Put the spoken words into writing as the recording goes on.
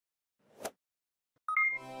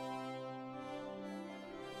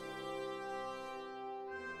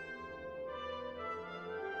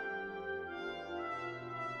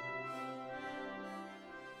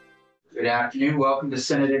Good afternoon. Welcome to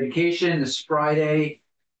Senate Education. This Friday,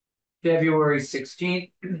 February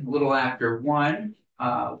 16th, a little after 1.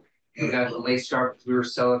 We got a late start because we were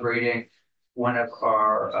celebrating one of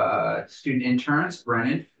our student interns,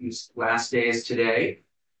 Brennan, whose last day is today.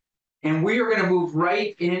 And we are going to move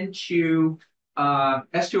right into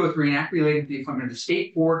S.203, an act related to the appointment of the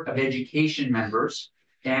State Board of Education members.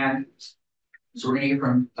 And so we're going to hear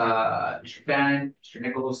from Mr. Bannon, Mr.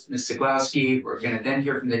 Nichols, Ms. Siglowski. We're going to then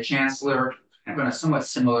hear from the Chancellor, kind of on a somewhat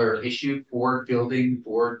similar issue, board building,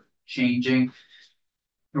 board changing. And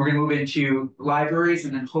we're going to move into libraries,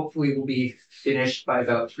 and then hopefully we'll be finished by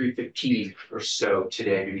about 3:15 or so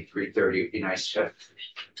today, maybe 3:30. It would be nice to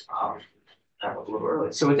have a little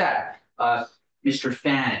early. So with that, Mr.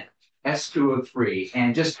 Fannin, S.203,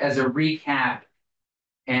 and just as a recap,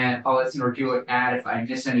 and I'll let Senator Buick add if I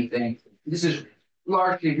miss anything. This is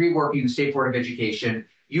largely reworking the State Board of Education.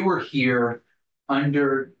 You were here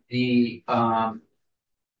under the,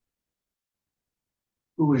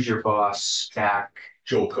 who was your boss back?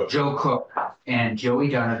 Joe Cook. Joe Cook and Joey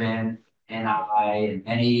Donovan and I and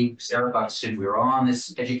many, Sarah Buxton, we were all on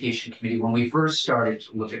this education committee when we first started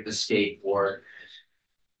to look at the State Board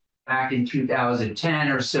back in 2010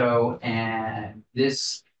 or so. And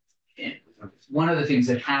this, one of the things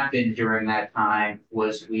that happened during that time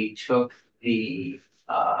was we took the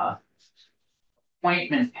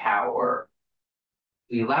appointment power.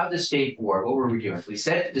 We allowed the State Board, what were we doing? We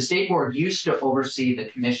said the State Board used to oversee the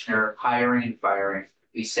commissioner hiring and firing.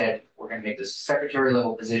 We said we're going to make this a secretary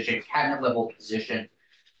level position, cabinet level position,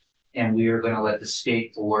 and we are going to let the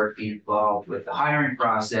State Board be involved with the hiring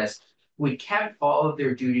process. We kept all of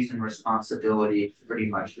their duties and responsibilities pretty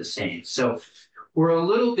much the same. So we're a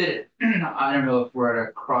little bit, I don't know if we're at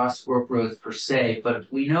a crossroads per se, but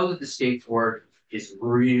we know that the State Board is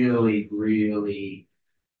really, really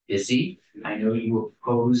busy. I know you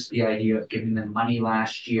opposed the idea of giving them money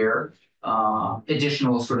last year,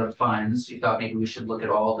 additional sort of funds. You thought maybe we should look at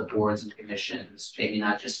all the boards and commissions, maybe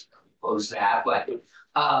not just oppose that, but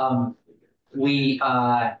we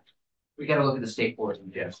got to look at the State Board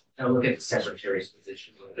and just look at the secretary's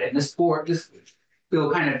position a little bit. And this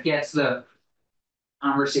bill kind of gets the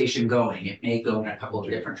conversation going. It may go in a couple of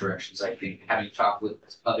different directions. I think having talked with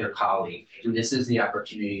other colleagues, this is the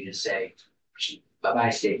opportunity to say, bye-bye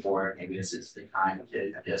State Board. Maybe this is the time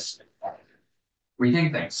to just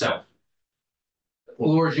rethink things. So the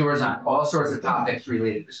floor is yours on all sorts of topics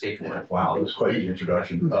related to State Board. Wow, that was quite the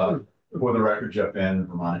introduction. For the record, Jeff Bannon,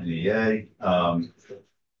 Vermont NEA.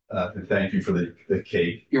 And thank you for the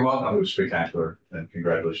cake. You're welcome. It was spectacular, and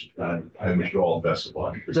congratulations. I wish you all the best of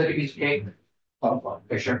luck. Would you like a piece of cake?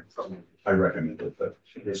 Okay, sure. I recommend it, but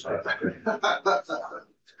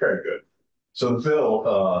very good. So the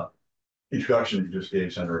bill introduction you just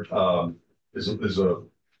gave, Senator,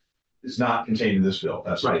 is not contained in this bill.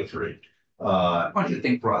 That's S.203. I want you to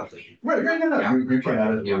think broadly. Right. Yeah. We came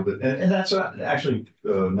at it a little bit, and that's actually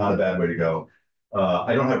not a bad way to go.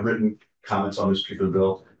 I don't have written comments on this particular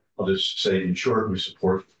bill. I'll just say, in short, we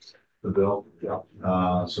support the bill. Yeah.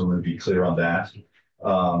 So I'm going to be clear on that.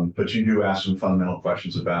 But you do ask some fundamental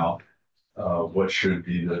questions about what should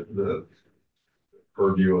be the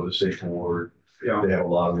purview of the State Board. Yeah. They have a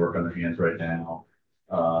lot of work on their hands right now,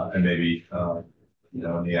 and maybe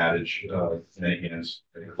in the adage, many hands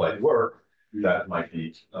make light work, that might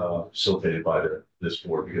be facilitated by this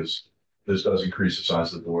board, because this does increase the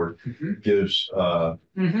size of the board, gives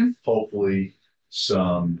hopefully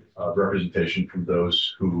some representation from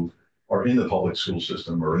those who are in the public school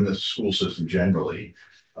system or in the school system generally,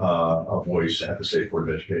 a voice at the State Board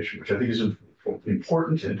of Education, which I think is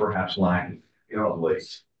important and perhaps lacking of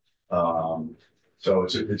late. So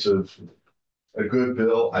it's a good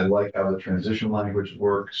bill. I like how the transition language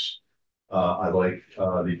works. I like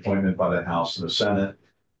the appointment by the House and the Senate,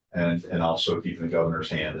 and also keeping the governor's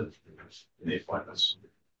hand in the appointments.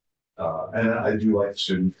 And I do like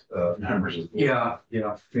student members of the board. Yeah.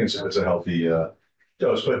 I think it's a healthy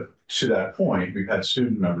dose. But to that point, we've had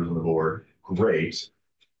student members on the board, great.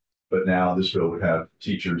 But now this bill would have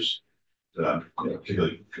teachers that I'm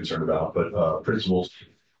particularly concerned about, but principals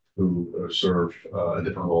who serve a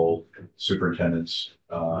different role, superintendents,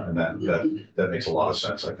 and that makes a lot of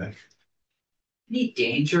sense, I think. Any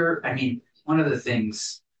danger? I mean, one of the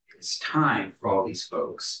things is time for all these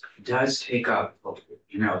folks. It does take up,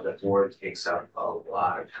 the board takes up a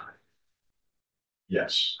lot of time.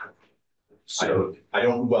 Yes. So I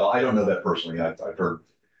don't know that personally. I've heard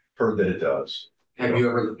that it does. Have you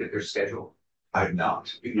ever looked at their schedule? I have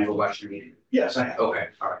not. You've never watched your meeting? Yes, I have. Okay,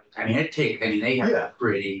 all right. I mean, they have a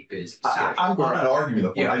pretty busy schedule. I'm not arguing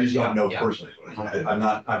the point. I just don't know personally.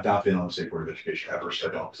 Yeah. I've not been on the State Board of Education ever, so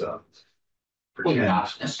I don't. Well, you're pretend.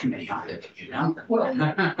 not this committee on it, you know? Well,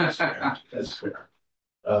 that's fair. That's fair.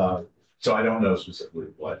 So I don't know specifically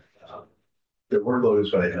what the workload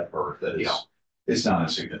is, but I have heard that it's not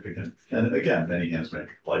insignificant. And again, many hands make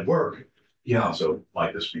light work. Yeah. So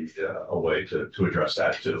might this be a way to address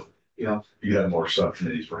that too? Yeah. You have more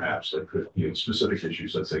subcommittees perhaps that could, specific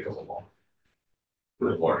issues that take a little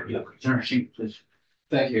longer. Yeah.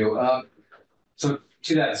 Thank you. So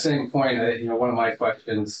to that same point, one of my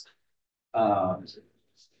questions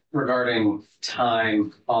regarding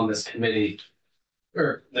time on this committee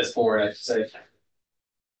or this board, I should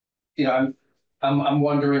say. I'm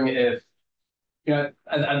wondering if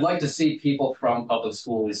I'd like to see people from public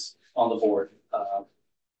schools on the board,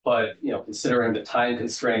 but considering the time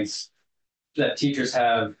constraints that teachers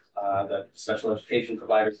have, that special education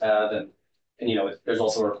providers have, and there's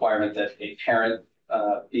also a requirement that a parent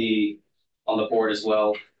be on the board as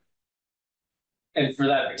well. And for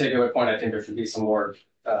that particular point, I think there should be some more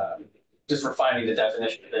just refining the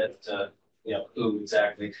definition of it to who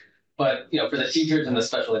exactly. But for the teachers and the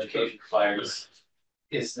special education providers,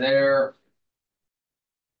 is there,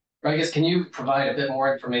 or I guess, can you provide a bit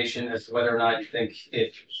more information as to whether or not you think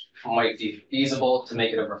it might be feasible to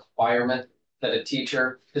make it a requirement that a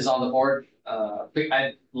teacher is on the board?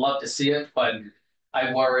 I'd love to see it, but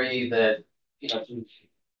I worry that to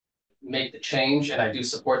make the change, and I do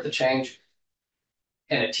support the change,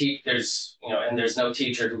 and there's no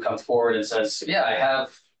teacher who comes forward and says, yeah, I have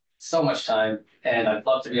so much time and I'd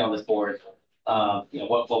love to be on this board.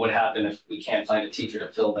 What would happen if we can't find a teacher to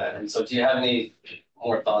fill that? And so do you have any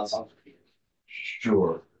more thoughts on it?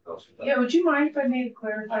 Sure. Yeah, would you mind if I made a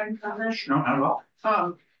clarifying comment? No, not at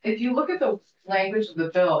all. If you look at the language of the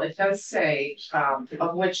bill, it does say,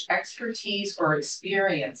 of which expertise or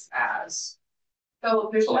experience as. So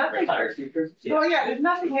there's nothing. Retired teachers? Oh yeah, there's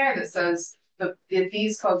nothing there that says that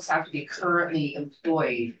these folks have to be currently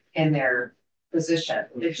employed in their position.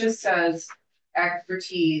 It just says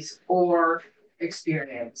expertise or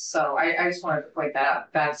experience. So I just wanted to point that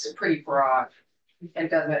out. That's pretty broad.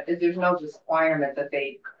 It doesn't, there's no requirement that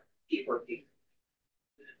they be working.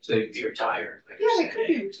 So they'd be retired. Yeah, they could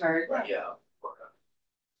be retired. Right. Yeah.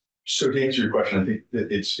 So to answer your question, I think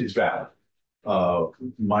that it's valid.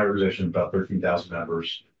 My organization, about 13,000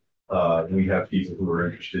 members. We have people who are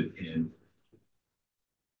interested in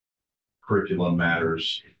curriculum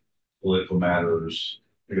matters, political matters.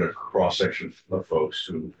 We got a cross section of folks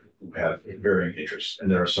who have varying interests, and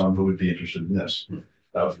there are some who would be interested in this.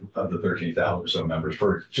 Of the 13,000 or so members,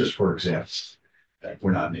 for example,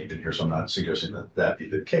 we're not named in here, so I'm not suggesting that be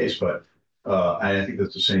the case, but I think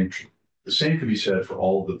that's the same. The same could be said for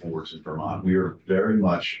all of the boards in Vermont. We are very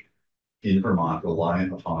much in Vermont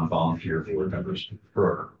reliant upon volunteer board members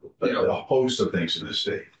for a host of things in this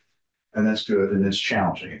state, and that's good, and it's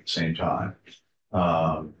challenging at the same time.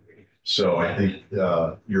 So I think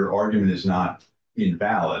your argument is not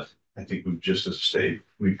invalid. I think we've just as a state,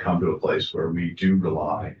 we've come to a place where we do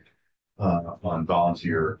rely on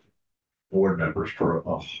volunteer board members for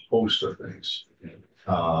a host of things.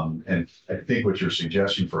 And I think what you're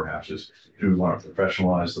suggesting perhaps is, do we want to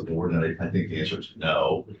professionalize the board? And I think the answer is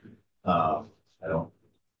no. I don't,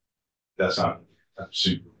 that's not, I'm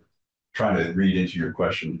trying to read into your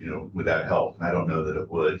question, would that help? And I don't know that it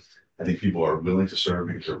would. I think people are willing to serve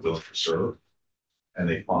because they're willing to serve and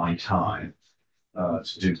they find time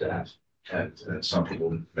to do that. And some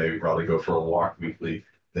people maybe probably go for a walk weekly,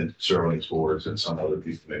 then serve on these boards, and some other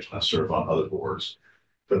people may want to serve on other boards.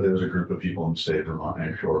 But there's a group of people in the state of Vermont,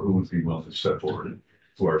 I'm sure, who would be willing to step forward and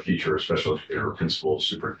who are a teacher, a special educator, or principal,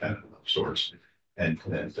 superintendent of sorts, and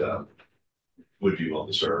would be willing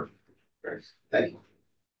to serve. Great. Thank you.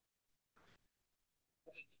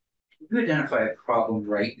 You identify a problem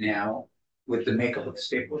right now with the makeup of the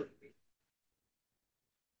state board?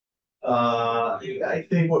 I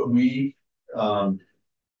think what we,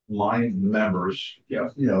 my members,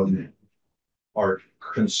 are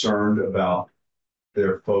concerned about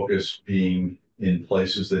their focus being in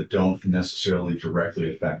places that don't necessarily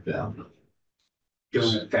directly affect them.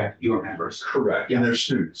 Don't affect your members. Correct. And their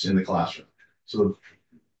students in the classroom. So,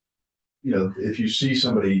 if you see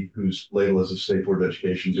somebody who's labeled as a state board of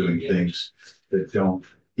education doing things that don't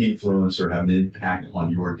influence or have an impact on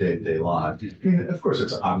your day-to-day life. I mean, of course,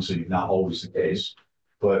 it's obviously not always the case,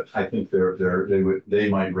 but I think they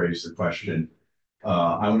might raise the question.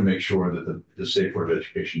 I want to make sure that the State Board of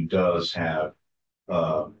Education does have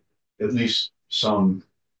at least some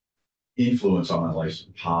influence on my life in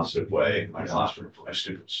a positive way in my classroom for my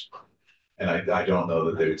students. And I don't know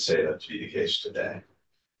that they would say that to be the case today.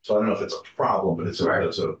 So I don't know if it's a problem, but it's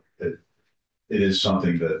it is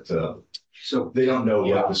something that, So, they don't know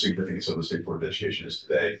Yeah. what the significance of the State Board of Education is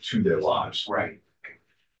today to their lives. right.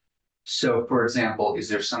 So, for example, is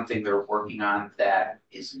there something they're working on that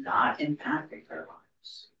is not impacting their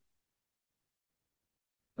lives?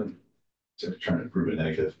 So trying to prove a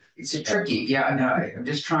negative. It's a tricky, yeah, no, I'm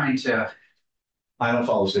just trying to, I don't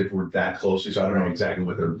follow the State Board that closely, so I don't know exactly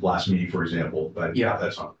what their last meeting, for example, but Yeah.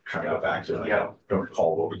 that's what I'm trying to go back to. I Yeah. don't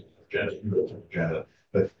recall what was the agenda,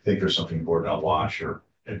 but I think there's something important I'll watch or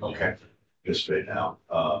okay. participate now.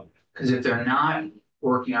 Because if they're not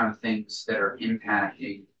working on things that are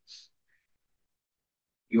impacting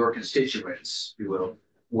your constituents, if you will,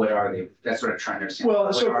 what are they? That's what I'm trying to understand. Well,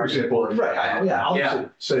 What so are for they example, working right, on? I'll Yeah.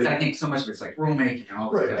 say, 'Cause I think so much of it's like rulemaking and all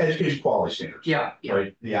right, that. education quality standards. Yeah, yeah,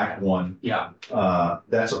 Right, the Act One, yeah,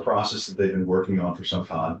 that's a process that they've been working on for some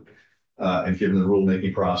time. And given the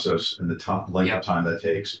rulemaking process and the length Yeah. of time that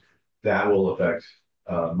takes, that will affect,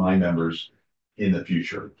 my members in the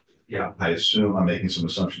future. Yeah. I assume, I'm making some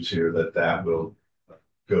assumptions here that will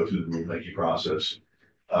go through the rulemaking process.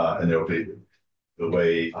 And there'll be, the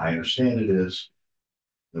way I understand it is,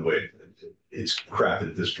 the way it's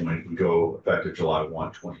crafted at this point, we go effective July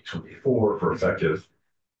 1, 2024 for effective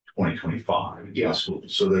 2025. Yeah. School.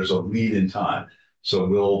 So there's a lead in time. So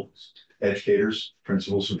will educators,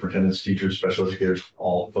 principals, superintendents, teachers, special educators,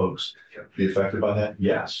 all folks be affected by that?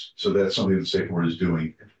 Yes. So that's something the State Board is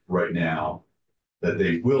doing right now, that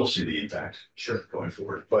they will see the impact going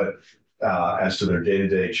forward. But as to their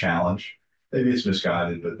day-to-day challenge, maybe it's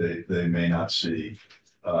misguided, but they may not see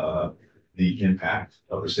the impact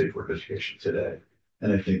of the State Board of Education today.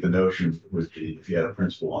 And I think the notion would be, if you had a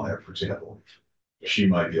principal on there, for example, she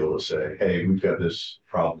might be able to say, hey, we've got this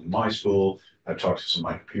problem in my school. I've talked to some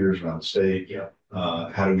of my peers around the state. Yeah.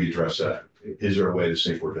 How do we address that? Is there a way the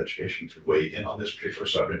State Board of Education to weigh in on this particular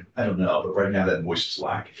subject? I don't know, but right now that voice is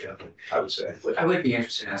lacking, I would say. I would be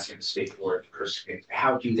interested in asking the state board person,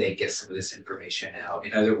 how do they get some of this information out?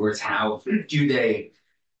 In other words, how do they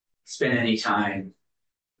spend any time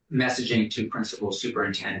messaging to principals,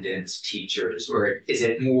 superintendents, teachers, or is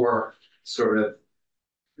it more sort of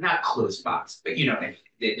not closed box, but you know,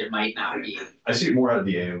 there might not be. I see it more out of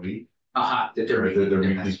the AOE. That they're Right, their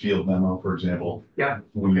weekly field memo, for example. Yeah.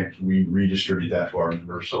 We redistribute that to our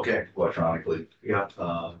members. Okay. Electronically. Yeah.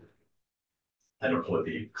 I don't know what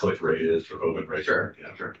the click rate is or open rate. Sure.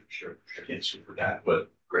 Yeah, sure. I can't speak for that,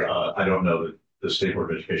 but Great. I don't know that the State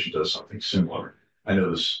Board of Education does something similar. I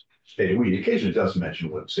know this AOE occasionally does mention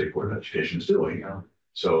what the State Board of Education is doing.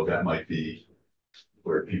 So that might be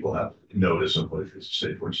where people have notice of what the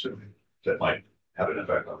State Board's doing. That might have an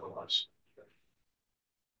effect on their lives.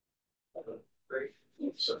 Great.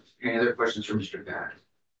 So, any other questions for Mr. Back?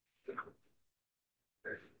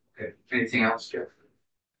 Okay. Anything else, Jeff?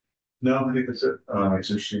 No, I think that's it. It's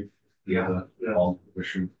interesting. Yeah. I'll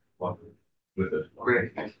wish you luck with it.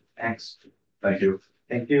 Great. Thanks. Thank you.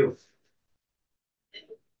 Thank you.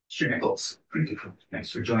 Mr. Nichols,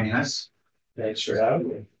 thanks for joining us. Thanks for having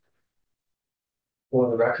me. For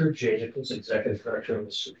the record, Jay Nichols, Executive Director of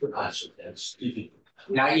the Supervisor. That's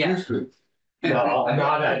Not yet. No,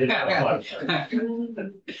 I didn't have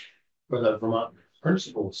for the Vermont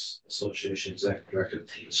Principals Association Executive Director.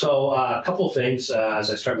 So a couple of things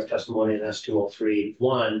as I start my testimony in S.203.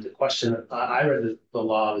 One, the question, I read the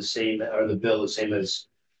law the same, or the bill the same as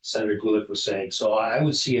Senator Gulick was saying. So I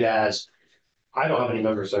would see it as, I don't have any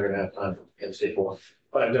members that are going to have time in the state board,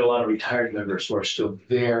 but I've got a lot of retired members who are still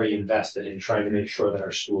very invested in trying to make sure that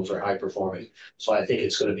our schools are high performing. So I think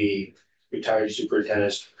it's going to be retired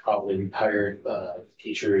superintendents, probably retired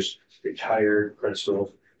teachers, retired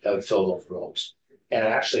principals that would fill those roles. And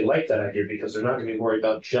I actually like that idea because they're not going to be worried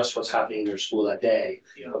about just what's happening in their school that day.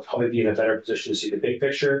 They'll probably be in a better position to see the big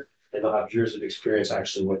picture, and they'll have years of experience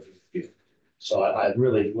actually working with you. So I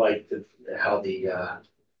really like how the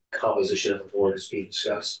composition of the board is being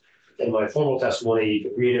discussed. In my formal testimony, you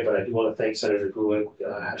can read it, but I do want to thank Senator Gulick,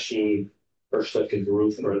 Hashim, Hirschlick, and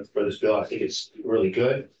Baruch for this bill. I think it's really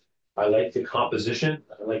good. I like the composition.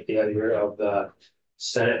 I like the idea of the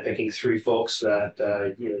Senate picking 3 folks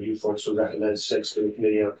that you folks would recommend 6 to the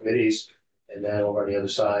committee on committees, and then over on the other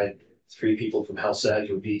side, 3 people from House Ed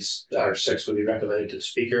would be, or 6 would be recommended to the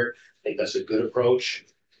Speaker. I think that's a good approach.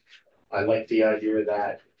 I like the idea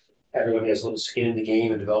that everybody has a little skin in the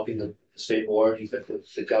game in developing the state board. You've got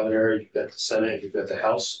the governor, you've got the Senate, you've got the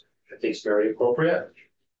House. I think it's very appropriate.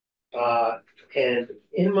 And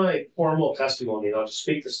in my formal testimony, and I'll just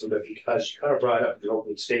speak this a little bit because you kind of brought up the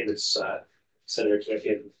opening statements, Senator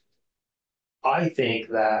Campion. I think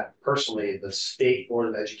that personally, the State Board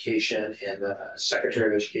of Education and the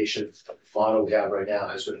Secretary of Education model we have right now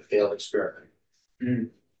has been a failed experiment.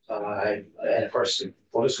 And of course,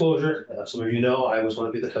 full disclosure, some of you know, I was one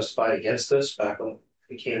of the people that testified against this back when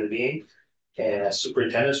it came to being. And as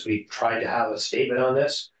superintendents, we tried to have a statement on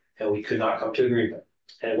this, and we could not come to agreement.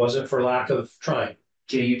 And it wasn't for lack of trying.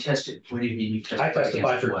 Yeah, you tested, what do you mean you tested? I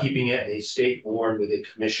testified for what? keeping it a state board with a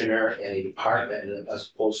commissioner and a department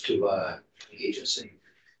as opposed to an agency.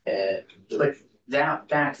 And But that,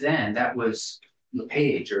 back then, that was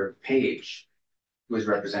LePage or Page was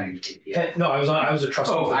representing the TPA. no, I was a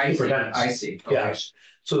trustee Oh, for I see, superintendents. I see. Okay. Yeah.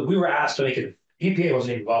 So we were asked to make it, EPA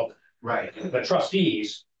wasn't even involved. Right, The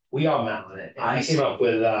trustees, we all met on it. And I I came up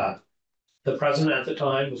with, the president at the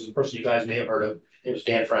time was the person you guys may have heard of. It was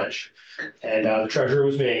Dan French. And the treasurer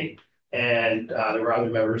was me. And there were other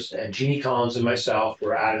members. And Jeannie Collins and myself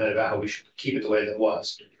were adamant about how we should keep it the way that it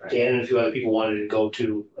was. Right. Dan and a few other people wanted to go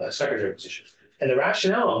to a secretary position. And the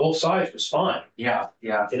rationale on both sides was fine. yeah,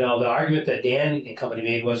 yeah, You know, the argument that Dan and company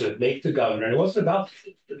made was to make the governor, and it wasn't about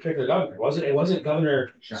the particular governor. It wasn't Governor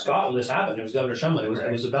Scott when this happened. It was Governor Shumlin.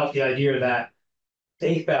 It was about the idea that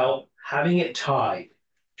they felt having it tied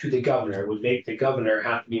to the governor would make the governor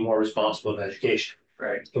have to be more responsible in education.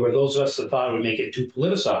 right. There were those of us that thought it would make it too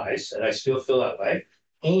politicized, and I still feel that way.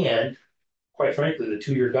 And quite frankly, the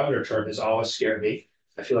 2-year governor term has always scared me.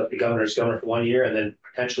 I feel like the governor is governor for 1 year and then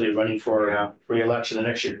potentially running for re-election the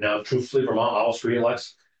next year. Now, truthfully, Vermont always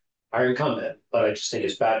re-elects our incumbent, but I just think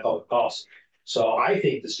it's bad public policy. So I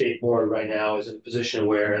think the state board right now is in a position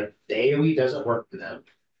where the AOE doesn't work for them.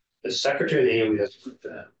 The secretary of the AOE doesn't work for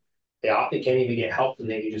them. They often can't even get help from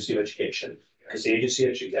the Agency of Education because the Agency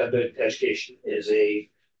of Education is a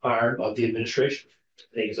arm of the administration.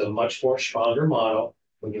 I think it's a much more stronger model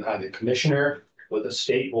when you have a commissioner with a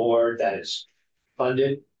state board that is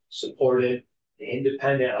funded, supported,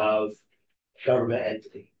 independent of government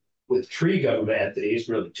entity. With 3 government entities,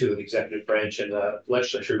 really 2, the executive branch and the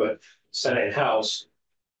legislature, but Senate and House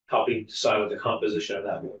helping decide what the composition of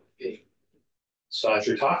that board would be. So as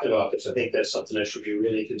you're talking about this, I think that's something that should be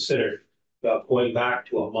really considered about going back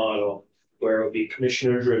to a model where it would be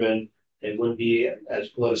commissioner driven, it wouldn't be as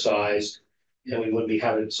politicized, and we wouldn't be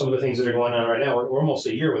having some of the things that are going on right now. We're almost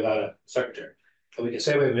a year without a secretary. And we can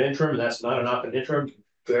say we have an interim, and that's not a knock on interim.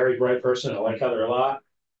 Very bright person. I like Heather a lot.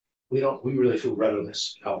 We really feel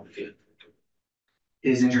rudderless how we feel. It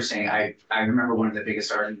is interesting. I remember one of the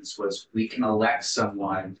biggest arguments was we can elect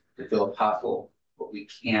someone to fill a pothole, but we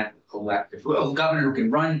can't elect a governor who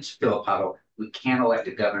can run to fill a pothole. We can't elect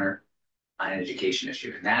a governor on an education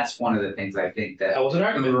issue. And that's one of the things I think that was an we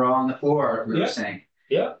argument. were all on the floor, we were saying.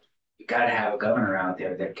 Yeah. You got to have a governor out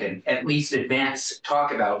there that can at least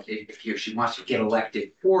talk about if he or she wants to get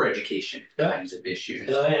elected for education kinds of issues.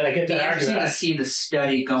 And I get that Interesting argument. to see the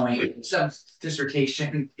study going, some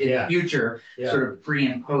dissertation in the future, sort of pre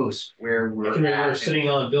and post where we're I can remember sitting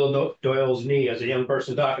on Bill Doyle's knee as a young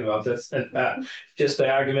person talking about this. Just the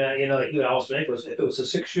argument, that you would always make was if it was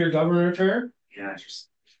a 6-year governor term, Yeah, just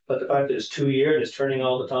but the fact that it's 2 years, it's turning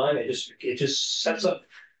all the time, it just sets up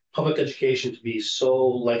public education to be so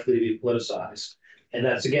likely to be politicized. And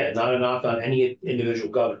that's, again, not a knock on any individual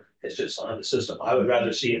governor. It's just on the system. I would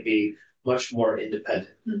rather see it be much more independent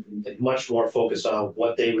and much more focused on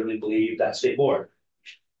what they really believe that state board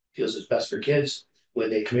feels is best for kids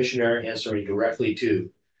with a commissioner answering directly to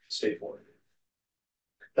the state board.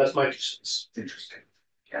 That's my 2 cents. interesting.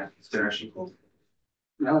 Yeah, it's interesting.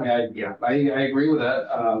 No, I agree with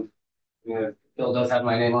that. Bill does have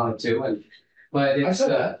my name on it too, but it's, I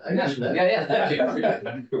said that. I mentioned that. Yeah,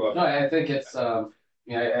 thank you. No, I think it's, I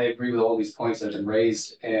agree with all these points that have been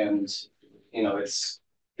raised, and,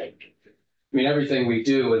 everything we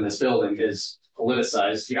do in this building is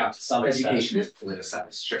politicized, to some extent. Education is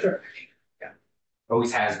politicized, sure. Yeah.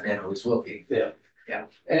 Always has been, always will be. Yeah. Yeah.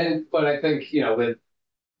 But I think,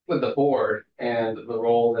 with the board and the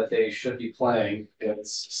role that they should be playing,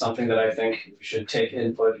 it's something that I think we should take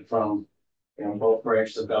input from, both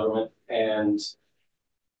branches of government and,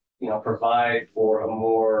 provide for a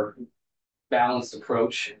more balanced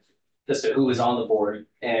approach as to who is on the board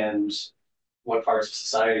and what parts of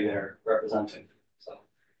society they're representing. So,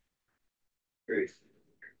 Great.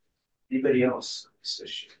 Anybody else on this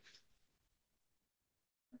issue?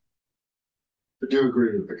 I do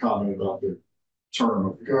agree with the comment about the term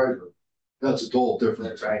of the governor. That's a total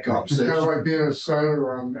different conversation. It's kind of like being a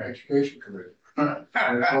senator on the education committee.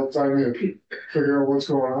 All the time you figure out what's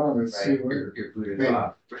going on and see what.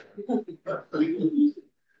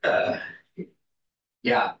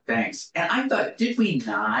 Yeah, thanks. And I thought, did we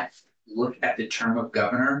not look at the term of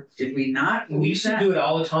governor? Did we not? We used to do it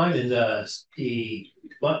all the time in the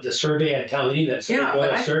survey at town meeting, that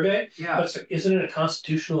survey. Yeah, But yeah. isn't it a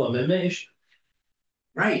constitutional amendment issue?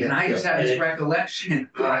 Right, and I just have this recollection.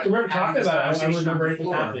 I remember talking about it, I don't remember anything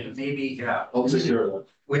before. happening. Maybe, yeah. I'll take care of that.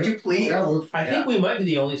 Would you please? Yeah, well, I think we might be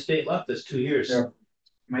the only state left this 2 years. Yeah.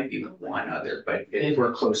 Might be one other, but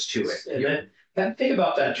we're close to it. And then think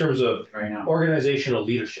about that in terms of Right now. organizational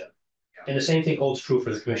leadership. And the same thing holds true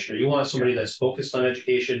for the commissioner. You want somebody that's focused on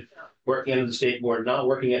education, working under the state board, not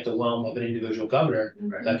working at the whim of an individual governor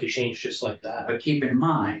that could change just like that. But keep in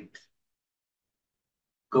mind,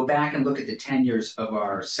 go back and look at the tenures of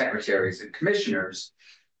our secretaries and commissioners.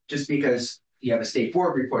 Just because you have a state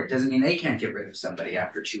board report doesn't mean they can't get rid of somebody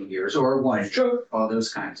after 2 years or one. True. All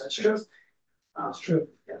those kinds of That's things. true. That's true.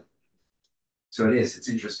 Yeah. So it's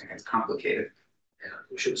interesting, it's complicated. Yeah,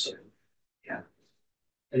 we should say. Yeah.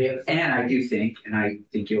 Any other? And I do think, and I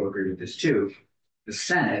think you'll agree with this too, the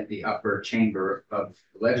Senate, the upper chamber of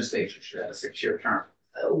the legislature, should have a 6-year term.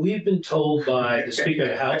 We've been told by the Speaker of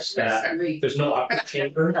the House that there's no upper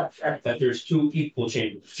chamber, that there's 2 equal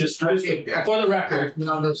chambers. Just for the record.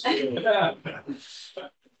 Yeah.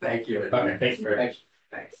 Thank you. Okay, thank you very much.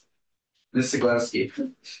 Thanks. Ms.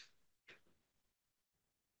 Siglowski.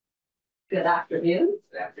 Good afternoon.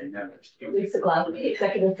 Good afternoon. Lisa Glavely,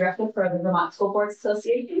 Executive Director for the Vermont School Boards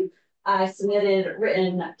Association. I submitted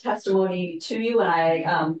written testimony to you, and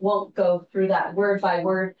I won't go through that word by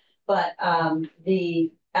word, but the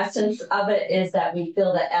essence of it is that we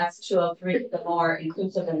feel that S.203 is a more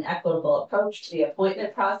inclusive and equitable approach to the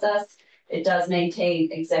appointment process. It does maintain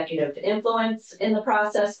executive influence in the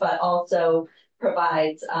process, but also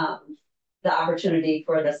provides the opportunity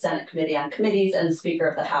for the Senate Committee on Committees and the Speaker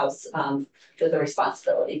of the House with the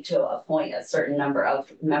responsibility to appoint a certain number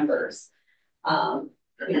of members.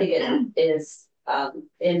 We think it is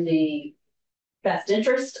in the best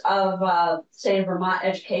interest of state of Vermont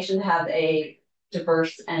education to have a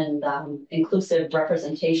diverse and inclusive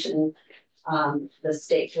representation on the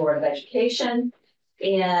State Board of Education.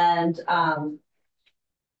 And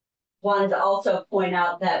wanted to also point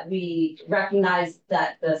out that we recognize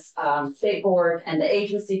that this state board and the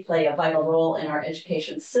agency play a vital role in our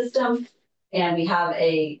education system. And we have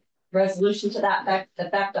a resolution to that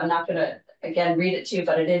effect. I'm not going to, again, read it to you,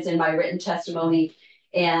 but it is in my written testimony.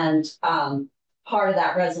 And part of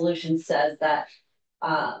that resolution says that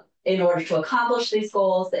in order to accomplish these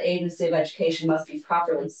goals, the Agency of Education must be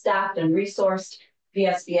properly staffed and resourced.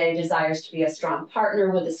 VSBA desires to be a strong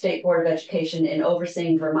partner with the State Board of Education in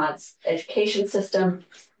overseeing Vermont's education system.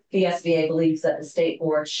 VSBA believes that the state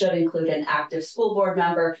board should include an active school board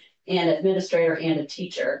member, an administrator, and a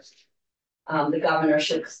teacher. The governor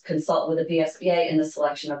should consult with the VSBA in the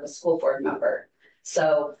selection of the school board member.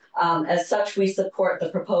 So as such, we support the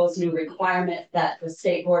proposed new requirement that the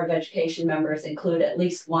State Board of Education members include at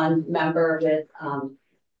least one member with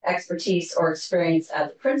expertise or experience as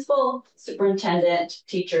a principal, superintendent,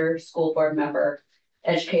 teacher, school board member,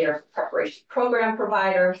 educator, preparation program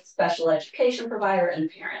provider, special education provider, and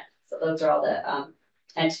parent. So those are all the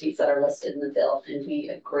entities that are listed in the bill, and we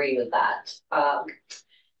agree with that.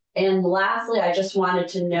 And lastly, I just wanted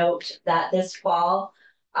to note that this fall,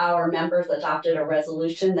 our members adopted a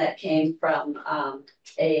resolution that came from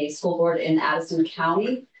a school board in Addison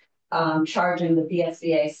County, charging the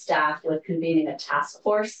VSBA staff with convening a task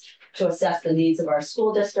force to assess the needs of our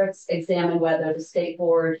school districts, examine whether the state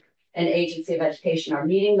board and agency of education are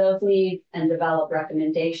meeting those needs, and develop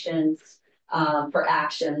recommendations for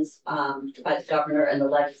actions by the governor and the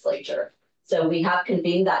legislature. So we have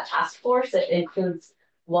convened that task force. It includes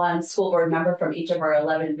one school board member from each of our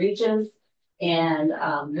 11 regions. And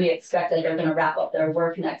we expect that they're going to wrap up their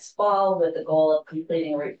work next fall with the goal of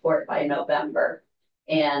completing a report by November.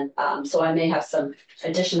 And so I may have some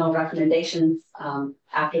additional recommendations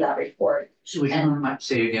after that report. So would you might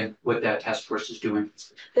say again what that task force is doing?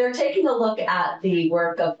 They're taking a look at the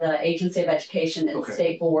work of the Agency of Education and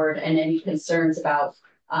State Board and any concerns about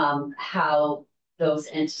how those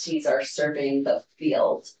entities are serving the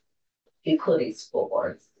field, including school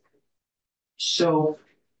boards. So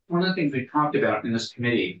one of the things we talked about in this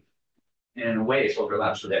committee, and in a way it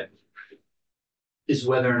overlaps with it, is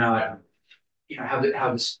whether or not, you know,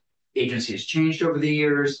 how this agency has changed over the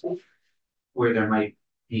years, where there might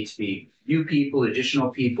need to be new people, additional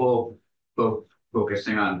people, both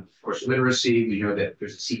focusing on, of course, literacy. We know that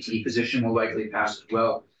there's a CTE position will likely pass as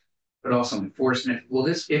well, but also enforcement. Will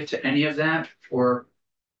this get to any of that, or?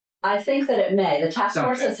 I think that it may. The task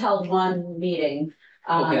force has held one meeting.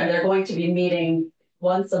 And they're going to be meeting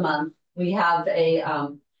once a month. We have a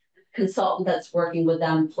consultant that's working with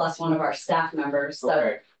them, plus one of our staff members.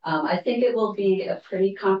 So I think it will be a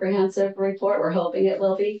pretty comprehensive report. We're hoping it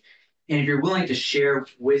will be. And if you're willing to share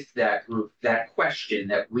with that group that question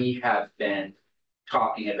that we have been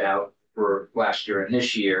talking about for last year and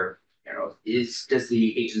this year, does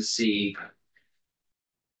the agency,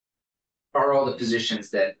 are all the positions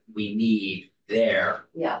that we need there?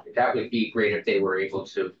 Yeah. That would be great if they were able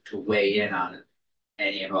to weigh in on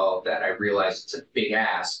any and all of that. I realize it's a big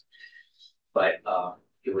ask, but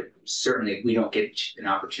it would certainly, if we don't get an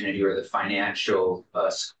opportunity or the financial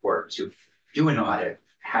support to do an audit,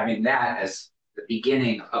 having that as the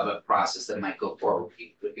beginning of a process that might go forward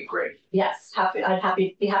would be great. Yes, I'd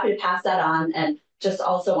be happy to pass that on, and just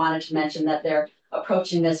also wanted to mention that they're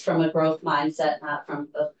approaching this from a growth mindset, not from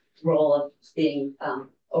the role of being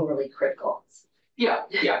overly critical. Yeah.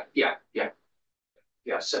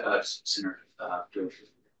 Senator.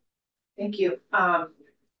 Thank you.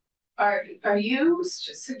 Are you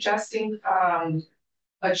suggesting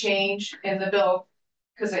a change in the bill?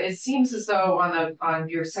 Because it seems as though on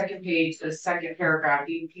your second page, the second paragraph,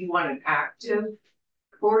 you want an active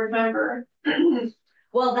board member.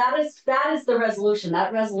 Well, that is the resolution.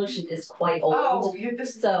 That resolution is quite old. Oh,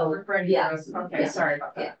 this is so referring to yeah. Okay, Yeah. Sorry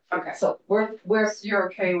about that. Yeah. Okay. So we're You're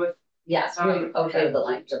okay with? yes, we're okay with the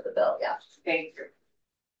language of the bill. Yeah. Thank you.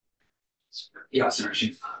 Yeah, Senator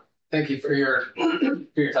Sheen. Thank you for your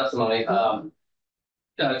testimony.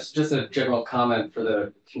 It's just a general comment for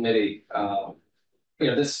the committee.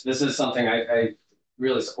 This is something I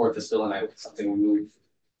really support this bill, and I hope it's something we move,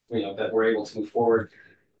 that we're able to move forward.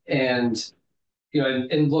 And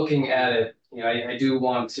in looking at it, I do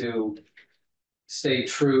want to stay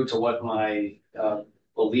true to what my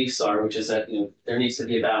beliefs are, which is that there needs to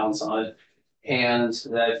be a balance on it, and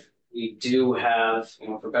that we do have,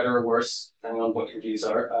 for better or worse, depending on what your views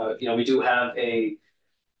are,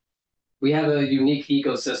 we have a unique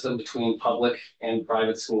ecosystem between public and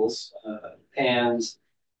private schools, and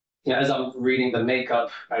as I'm reading the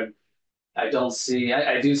makeup, I do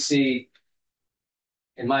see,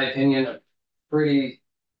 in my opinion, a pretty,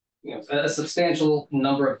 a substantial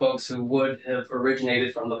number of folks who would have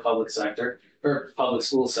originated from the public sector or public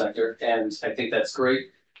school sector, and I think that's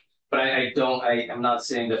great. But I'm not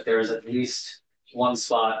seeing that there is at least one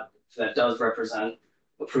spot that does represent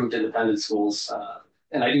approved independent schools.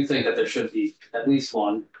 And I do think that there should be at least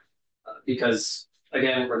one, because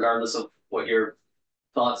again, regardless of what your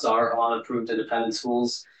thoughts are on approved independent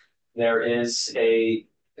schools, there is a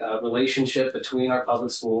relationship between our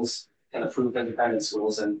public schools and approved independent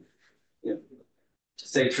schools. And to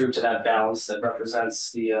stay true to that balance that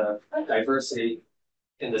represents the diversity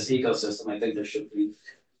in this ecosystem, I think there should be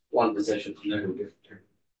one position from there.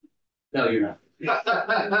 No, you're not.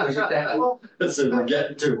 Listen, we're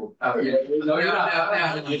getting to. No, you're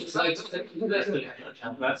not. You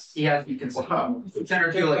can.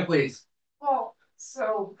 Senator Julie, please. Well,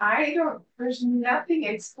 so there's nothing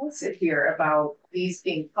explicit here about these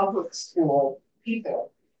being public school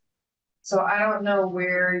people. So I don't know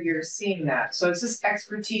where you're seeing that. So it's just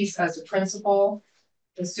expertise as a principal,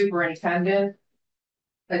 a superintendent,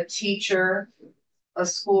 a teacher, a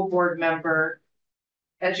school board member,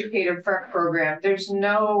 educator prep program. There's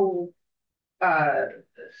no,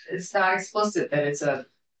 it's not explicit that it's a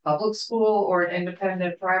public school or an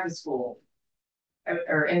independent private school.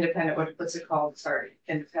 Or independent, what's it called? Sorry,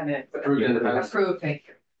 independent. Approved independent. Approved, thank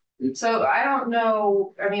you. So I don't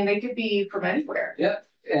know, I mean, they could be from anywhere. Yep,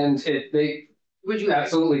 and they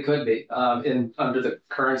absolutely could be. Under the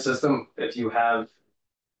current system, if you have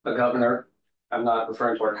a governor, I'm not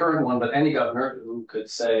referring to our current one, but any governor who could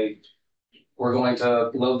say, we're going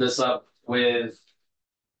to load this up with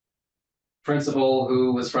principal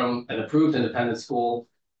who was from an approved independent school,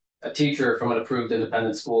 a teacher from an approved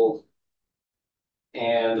independent school,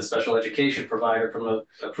 and a special education provider from an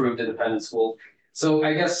approved independent school. So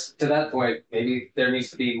I guess to that point, maybe there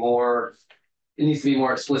needs to be more, it needs to be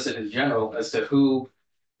more explicit in general as to who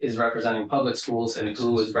is representing public schools and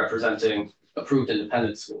who is representing approved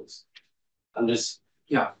independent schools. I'm just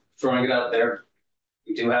throwing it out there.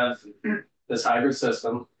 We do have this hybrid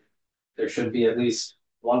system. There should be at least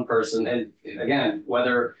one person. And again,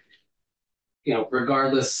 whether,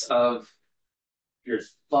 regardless of your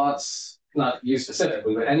thoughts, not you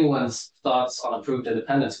specifically, but anyone's thoughts on approved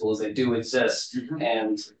independent schools, they do exist.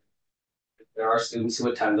 And there are students who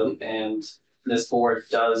attend them. And this board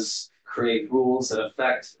does create rules that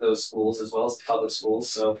affect those schools as well as the public schools.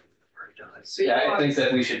 So I think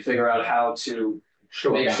that we should figure out how to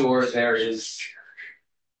make sure there is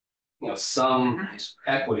some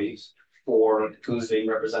equity for who's being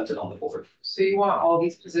represented on the board. So you want all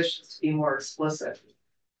these positions to be more explicit?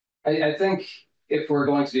 I think if we're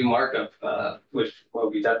going to do markup, which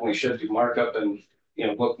we definitely should do markup and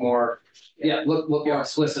look more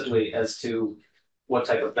explicitly as to what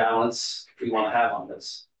type of balance we want to have on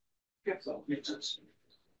this. So makes sense.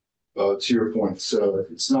 to your point, so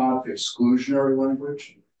it's not exclusionary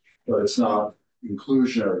language, but it's not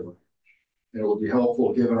inclusionary language. And it will be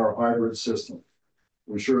helpful given our hybrid system.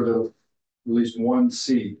 I'm sure that at least one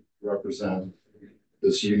seat represent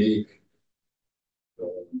this unique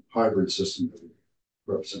hybrid system that we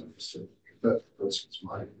represent. So that's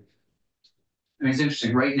my. I mean, it's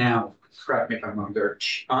interesting. Right now, correct me if I'm wrong,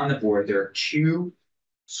 on the board, there are two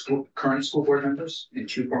current school board members and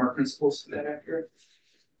two former principals. Is that accurate?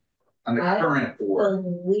 On the current board.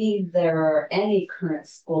 Believe there are any current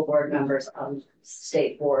school board members on the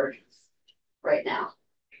state board right now.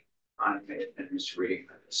 I'm just reading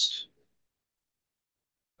the list.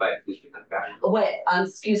 But we can come back. Oh, wait,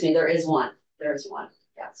 excuse me, there is one. There is one,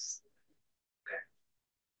 yes.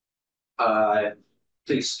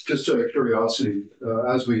 Please. Just out of curiosity,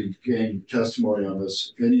 as we gain testimony on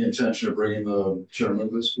this, any intention of bringing the chairman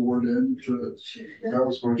of this board in to, that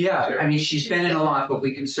was one. Yeah, I mean, she's been in a lot, but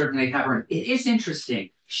we can certainly have her. It is interesting.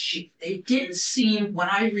 They didn't seem, when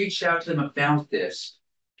I reached out to them about this,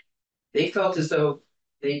 they felt as though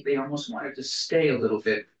they almost wanted to stay a little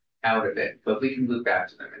bit out of it, but we can loop back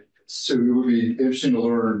to them. So it would be interesting to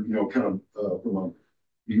learn, kind of from a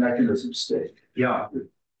mechanism stake. Yeah.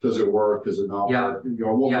 Does it work? Does it not Yeah. work?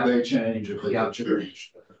 What will they change if they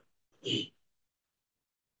change?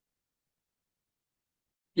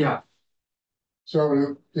 Yeah.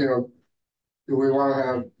 So, do we want to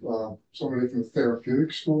have somebody from the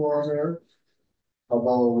therapeutic school on there? How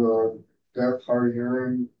about deaf, hard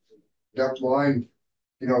hearing, deaf blind?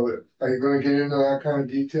 Are you going to get into that kind of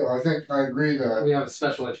detail? I think I agree that. We have a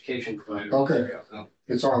special education provider. Okay,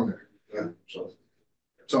 it's on there. Yeah, so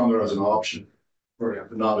it's on there as an option,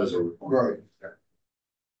 but not as a requirement. Right.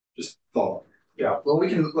 Just thought. Yeah. Well, we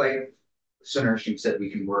can, like Senator Sheen said,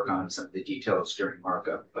 we can work on some of the details during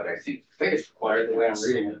markup, but I think it's required the way I'm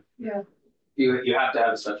reading it. Yeah. You have to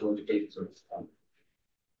have a special education sort of.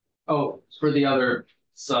 Oh, for the other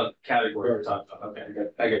subcategory we're talking about. Okay,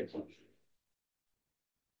 I get it.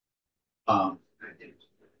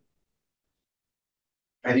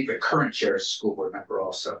 I think the current chair is a school board member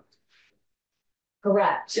also.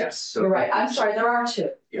 Correct. Yes. So you're right. I'm sorry, there are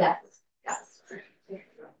two. Yeah. Yes.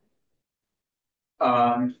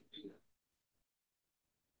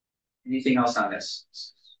 Anything else on this?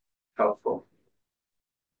 Helpful.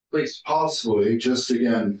 Please. Possibly, just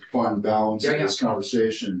again, find balance in this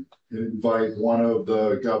conversation. Invite one of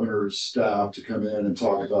the governor's staff to come in and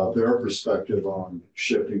talk about their perspective on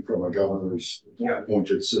shifting from a governor's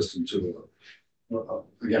appointed system to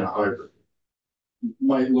again, a hybrid.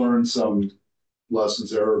 Might learn some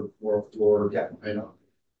lessons there or may not.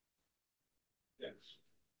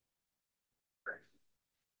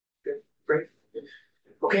 Great.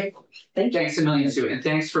 Okay. Thanks a million, Sue, and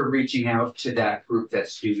thanks for reaching out to that group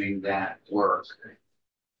that's doing that work.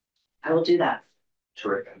 I will do that.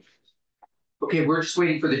 Terrific. Okay, we're just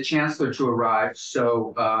waiting for the chancellor to arrive,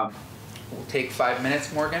 so we'll take 5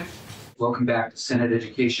 minutes, Morgan. Welcome back to Senate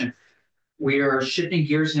Education. We are shifting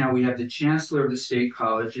gears now. We have the chancellor of the state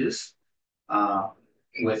colleges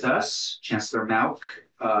with us, Chancellor Mauk,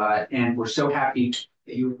 and we're so happy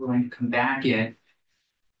that you were willing to come back in.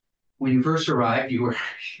 When you first arrived, you were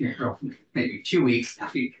here maybe 2 weeks.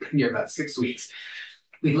 Now you've been here about 6 weeks.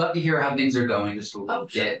 We'd love to hear how things are going just a little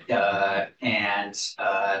bit, and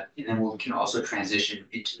then we can also transition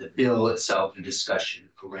into the bill itself and discussion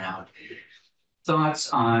around thoughts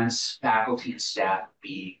on faculty and staff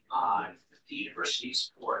being on the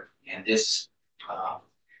university's board. And this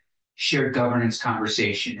shared governance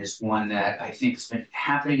conversation is one that I think has been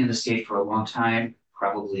happening in the state for a long time,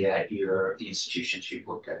 probably at the institutions you've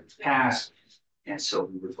worked at in the past. And so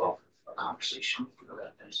we would welcome a conversation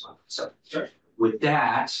about that as well. So with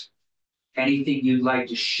that, anything you'd like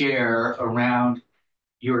to share around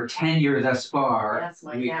your tenure thus far? That's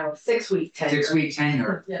my now 6 week tenure. 6 week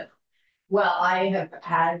tenure. Yeah. Well, I have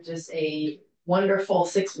had just a wonderful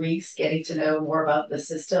 6 weeks getting to know more about the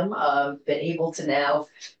system. Been able to now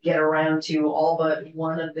get around to all but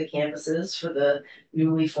one of the campuses for the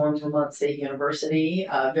newly formed Vermont State University.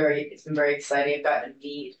 It's been very exciting. I've gotten to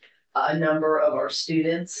meet a number of our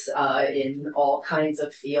students in all kinds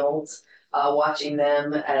of fields, watching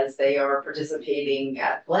them as they are participating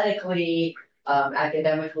athletically,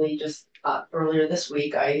 academically. Just earlier this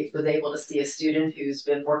week, I was able to see a student who's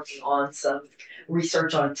been working on some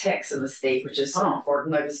research on ticks in the state, which is so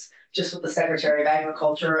important. I was just with the Secretary of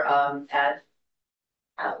Agriculture at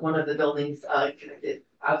one of the buildings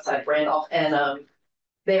outside Randolph, and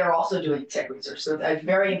they are also doing tick research. So it's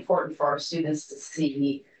very important for our students to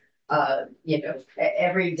see,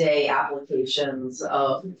 everyday applications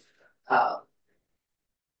of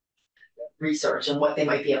research and what they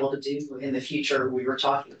might be able to do in the future. We were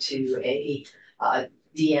talking to a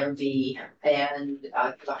DMV and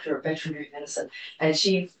doctor of veterinary medicine, and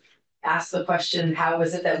she asked the question, how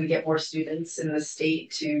is it that we get more students in the state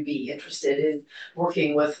to be interested in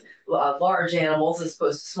working with large animals as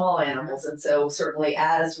opposed to small animals? And so certainly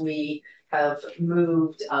as we have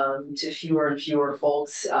moved to fewer and fewer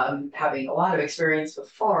folks having a lot of experience with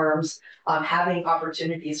farms, having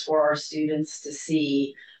opportunities for our students to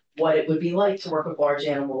see what it would be like to work with large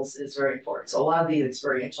animals is very important. So a lot of these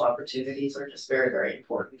experiential opportunities are just very, very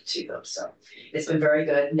important to them. So it's been very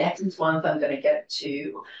good. Next month, I'm going to get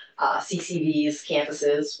to CCV's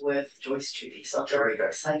campuses with Joyce Trudy. So I'm very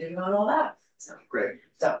excited about all that. So Great.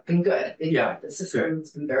 So been good. Yeah. The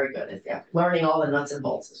system's been very good. And, yeah, learning all the nuts and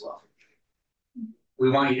bolts as well. We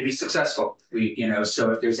want you to be successful.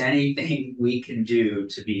 So if there's anything we can do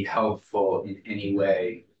to be helpful in any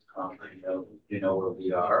way, you know where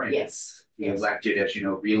we are. And Yes. we elected, as you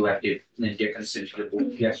know, re-elected Lynn Dickinson to the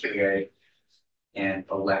board yesterday, and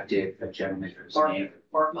elected a gentleman whose name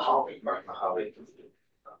Mark Mahaly. Mark Mahaly.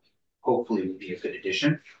 Hopefully, will be a good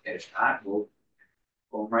addition. And if not, we'll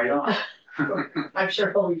go right on. I'm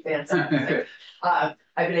sure he'll be fantastic. I've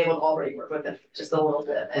been able to already work with him just a little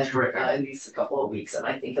bit and, in these couple of weeks, and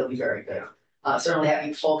I think he'll be very good. Certainly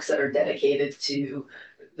having folks that are dedicated to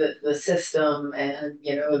the system and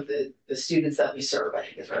the students that we serve, I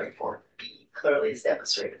think is very important. He clearly has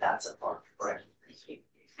demonstrated that so far. Right.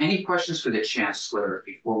 Any questions for the Chancellor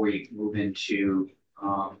before we move into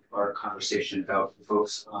our conversation about the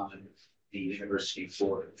folks on the University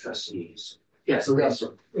Board of Trustees? Yes. So yes,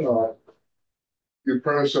 your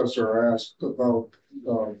predecessor asked about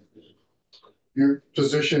your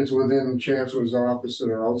positions within the Chancellor's office that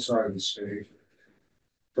are outside the state.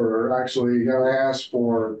 For actually, I asked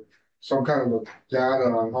for some kind of a data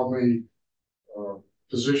on how many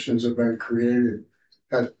positions have been created.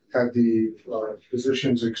 Had the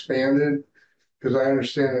positions expanded? Because I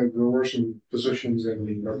understand that there were some positions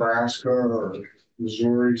in Nebraska or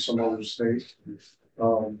Missouri, some other states.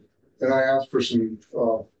 And I asked for some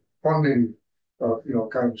funding,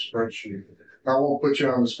 kind of spreadsheet. I won't put you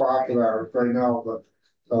on the spot for that right now, but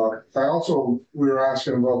we were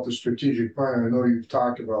asking about the strategic plan. I know you've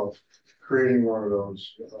talked about creating one of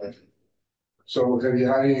those. So have you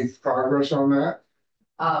had any progress on that?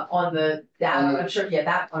 On the data, I'm sure. Yeah,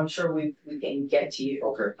 that I'm sure we can get to you.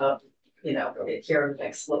 Okay. Here in the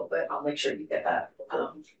next little bit. I'll make sure you get that.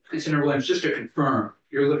 Commissioner Williams, just to confirm,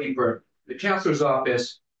 you're looking for the Chancellor's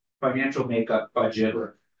Office financial makeup budget,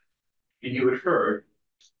 and you had heard,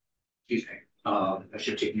 excuse me, I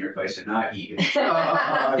should have taken your advice and not eat in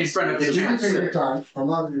front of the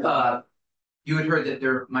Chancellor. You had heard that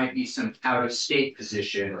there might be some out-of-state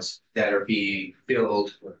positions that are being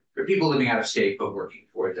filled for people living out of state but working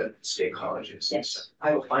for the state colleges. Yes,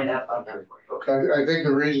 I will find out about that. Okay. I think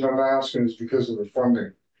the reason I'm asking is because of the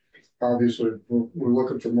funding. Obviously, we're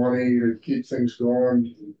looking for money to keep things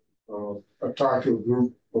going. I've talked to a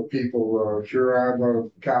group of people here out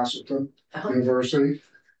of Castleton University,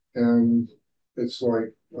 and it's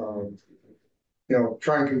like,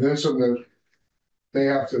 try and convince them that they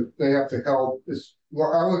have to help.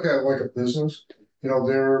 I look at it like a business.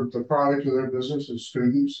 They're the product of their business is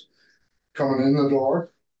students coming in the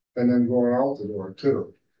door and then going out the door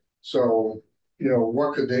too. So,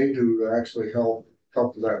 what could they do to actually help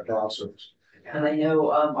with that process? And I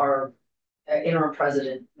know our interim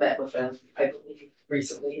president met with them, I believe,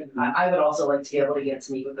 recently. And I would also like to be able to get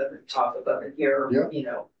to meet with them and talk with them and hear,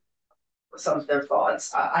 some of their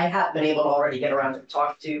thoughts. I have been able to already get around and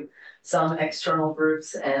talk to some external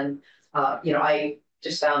groups, and I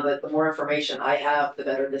just found that the more information I have, the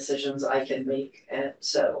better decisions I can make, and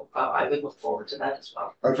so I would look forward to that as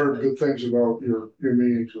well. I've heard good things about your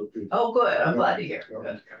meetings with people. Oh, good. I'm glad to hear. Yeah.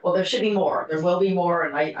 Good. Well, there should be more. There will be more,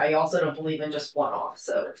 and I also don't believe in just one-off.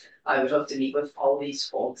 So I would hope to meet with all these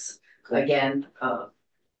folks again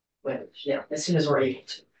when as soon as we're able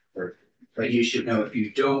to. But you should know, if you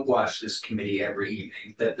don't watch this committee every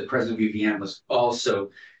evening, that the president of UVM was also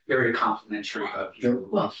very complimentary of you.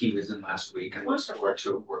 Well, he was in last week and was forward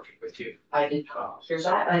to working with you. I did hear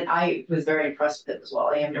that, and I was very impressed with it as well.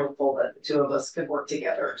 I am hopeful that the two of us could work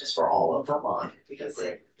together just for all of Vermont, because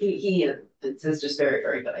he has just very,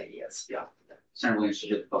 very good ideas. Yeah. Senator Williams,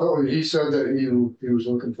 you did. Oh, he said that he was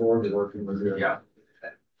looking forward to working with you. Yeah.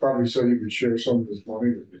 Probably said he would share some of his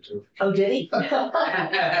money with you too. Oh, did he?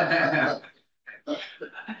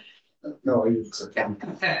 No, he didn't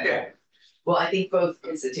say. Well, I think both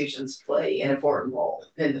institutions play an important role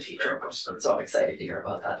in the future, so I'm excited to hear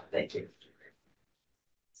about that. Thank you.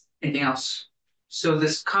 Anything else? So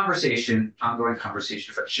this conversation, ongoing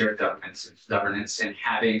conversation about shared governance and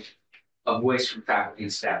having a voice from faculty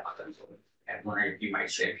and staff on them. And wondering if you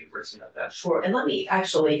might say a few words about that. Sure, and let me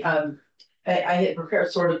actually, I had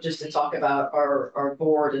prepared sort of just to talk about our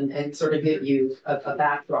board and sort of give you a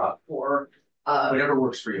backdrop for Whatever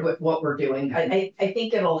works for you. what we're doing. I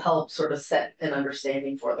think it'll help sort of set an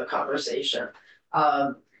understanding for the conversation.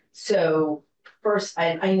 So first,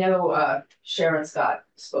 I know Sharon Scott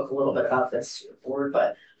spoke a little bit about this to your board,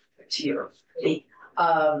 but to your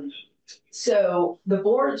so the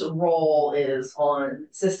board's role is on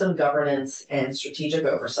system governance and strategic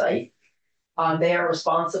oversight. They are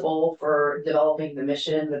responsible for developing the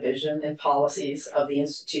mission, the vision, and policies of the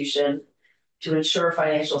institution to ensure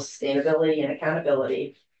financial sustainability and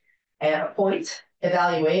accountability, and appoint,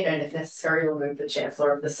 evaluate, and if necessary, remove the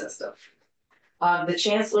chancellor of the system. The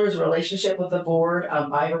chancellor's relationship with the board,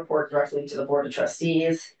 I report directly to the board of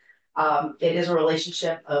trustees. It is a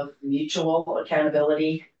relationship of mutual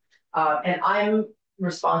accountability, and I'm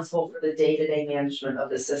responsible for the day-to-day management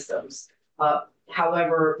of the systems.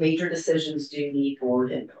 However, major decisions do need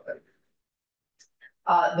board input.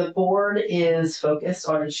 The board is focused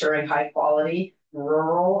on ensuring high quality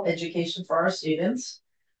rural education for our students.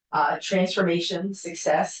 Transformation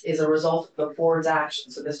success is a result of the board's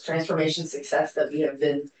action. So this transformation success that we have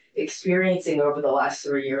been experiencing over the last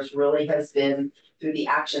 3 years really has been through the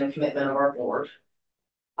action and commitment of our board.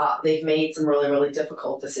 They've made some really, really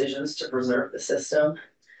difficult decisions to preserve the system.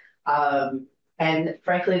 And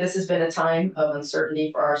frankly, this has been a time of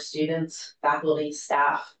uncertainty for our students, faculty,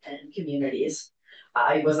 staff, and communities.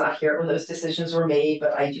 I was not here when those decisions were made,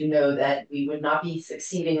 but I do know that we would not be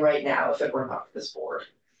succeeding right now if it were not for this board.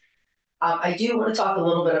 I do want to talk a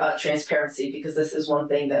little bit about transparency because this is one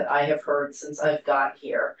thing that I have heard since I've got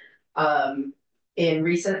here. In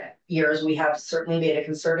recent years, we have certainly made a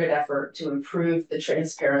concerted effort to improve the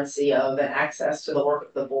transparency of and access to the work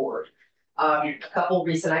of the board. A couple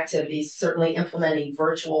recent activities, certainly implementing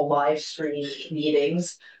virtual live stream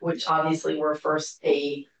meetings, which obviously were first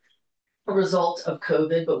a result of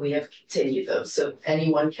COVID, but we have continued those. So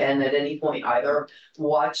anyone can at any point either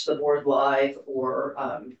watch the board live or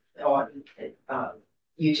on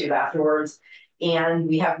YouTube afterwards. And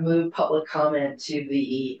we have moved public comment to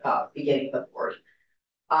the beginning of the board.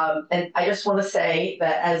 And I just want to say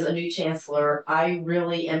that as a new chancellor, I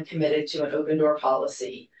really am committed to an open door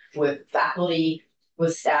policy with faculty,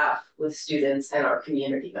 with staff, with students, and our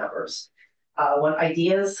community members. When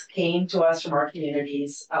ideas came to us from our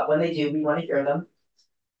communities, when they do, we want to hear them.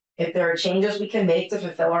 If there are changes we can make to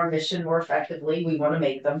fulfill our mission more effectively, we want to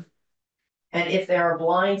make them. And if there are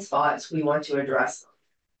blind spots, we want to address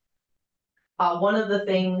them. One of the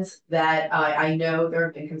things that I know there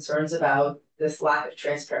have been concerns about this lack of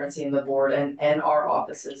transparency in the board and our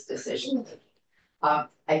office's decisions.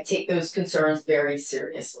 I take those concerns very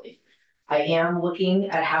seriously. I am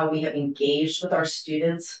looking at how we have engaged with our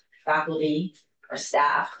students, faculty, our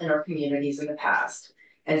staff, and our communities in the past,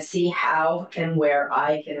 and see how and where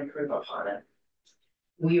I can improve upon it.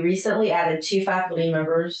 We recently added 2 faculty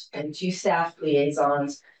members and 2 staff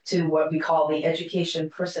liaisons to what we call the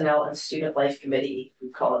Education Personnel and Student Life Committee,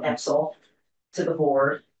 we call it EPSL, to the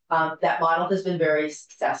board. That model has been very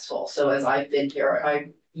successful. So as I've been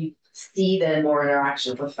here, you see then more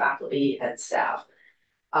interaction with faculty and staff.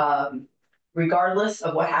 Regardless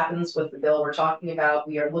of what happens with the bill we're talking about,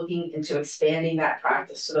 we are looking into expanding that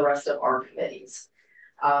practice to the rest of our committees.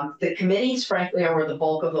 The committees, frankly, are where the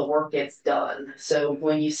bulk of the work gets done. So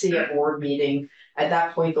when you see a board meeting, at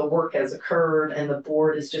that point, the work has occurred and the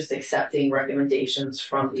board is just accepting recommendations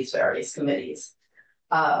from these various committees.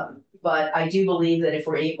 But I do believe that if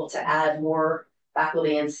we're able to add more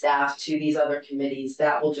faculty and staff to these other committees,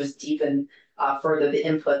 that will just deepen further the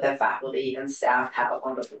input that faculty and staff have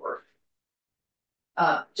on the board.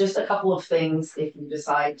 Just a couple of things if you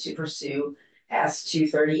decide to pursue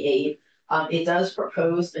S.238. It does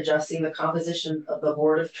propose adjusting the composition of the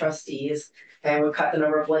board of trustees and would cut the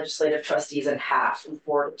number of legislative trustees in half from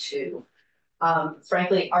 4 to 2.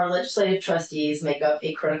 Frankly, our legislative trustees make up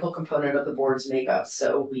a critical component of the board's makeup,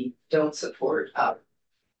 so we don't support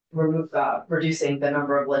reducing the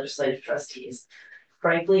number of legislative trustees.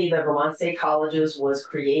 Frankly, the Vermont State Colleges was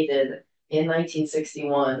created in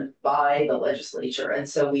 1961 by the legislature, and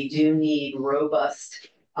so we do need robust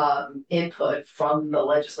input from the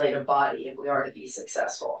legislative body if we are to be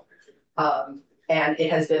successful. And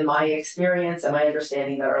it has been my experience and my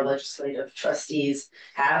understanding that our legislative trustees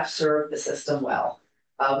have served the system well.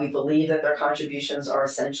 We believe that their contributions are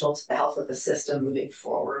essential to the health of the system moving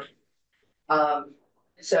forward.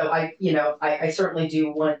 So I certainly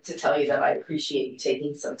do want to tell you that I appreciate you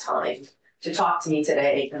taking some time to talk to me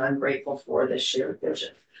today, and I'm grateful for this shared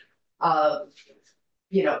vision.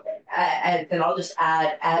 You know, and I'll just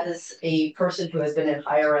add, as a person who has been in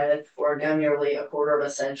higher ed for now nearly a quarter of a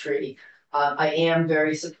century, I am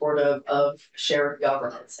very supportive of shared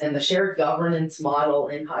governance. And the shared governance model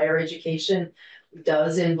in higher education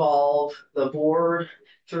does involve the board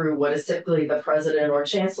through what is typically the president or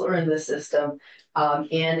chancellor in the system,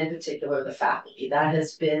 and in particular the faculty. That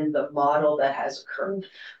has been the model that has occurred.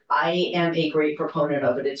 I am a great proponent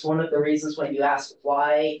of it. It's one of the reasons when you ask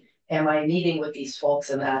why am I meeting with these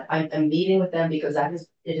folks and that I'm meeting with them because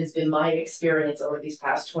it has been my experience over these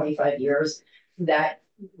past 25 years that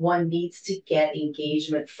one needs to get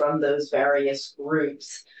engagement from those various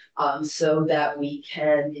groups, so that we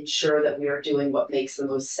can ensure that we are doing what makes the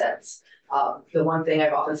most sense. The one thing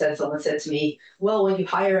I've often said, someone said to me, well, when you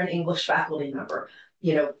hire an English faculty member,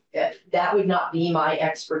 you know, that would not be my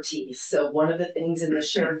expertise. So one of the things in the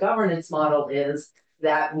shared governance model is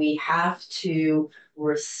that we have to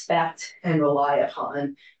respect and rely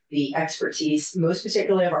upon the expertise, most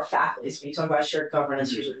particularly of our faculty. So when you talk about shared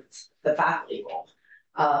governance, usually it's the faculty role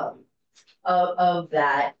of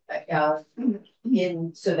that,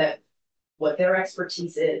 so that what their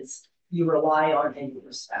expertise is, you rely on and you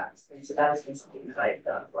respect. And so that has been something that I've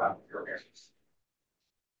done throughout my career.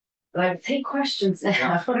 But I would take questions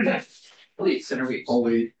now. Please, Senator Weeks.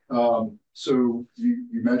 Only, so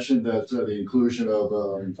you mentioned that the inclusion of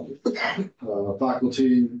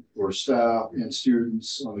faculty or staff and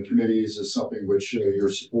students on the committees is something which you're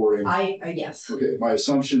supporting. Yes. Okay, my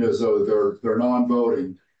assumption is though they're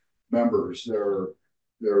non-voting members. They're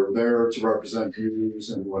there to represent views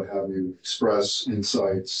and what have you, express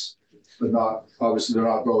insights, but not obviously they're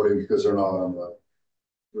not voting because they're not on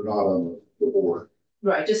the board.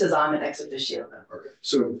 Right, just as I'm an ex officio member.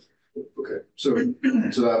 Okay, so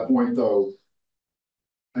to that point though,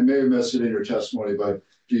 I may have missed it in your testimony, but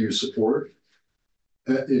do you support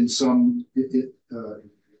in some the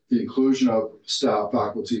inclusion of staff,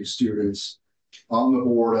 faculty, students on the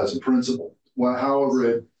board as a principal? Well, however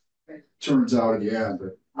it turns out in the end,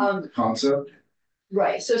 the concept.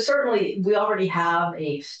 Right. So certainly we already have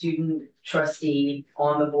a student trustee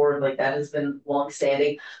on the board, like that has been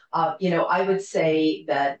longstanding. You know, I would say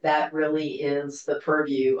that really is the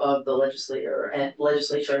purview of the legislature and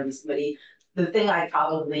this committee. The thing I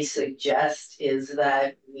probably suggest is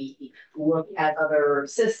that we look at other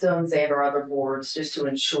systems and or other boards just to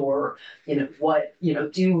ensure, you know, what, you know,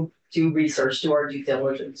 do research, do our due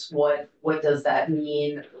diligence. What does that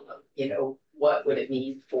mean? You know, what would it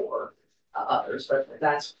mean for others? But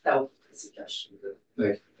that would be the suggestion.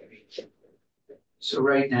 Thank you. So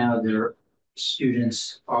right now, their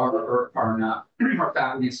students are or are not, our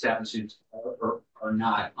faculty and staff and students are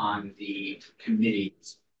not on the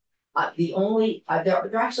committees. The only,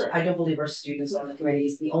 they're actually, I don't believe our students on the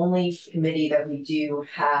committees. The only committee that we do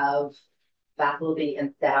have faculty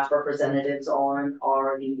and staff representatives on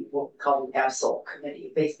are the what we call the ABSOL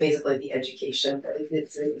committee, basically the education.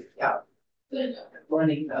 It's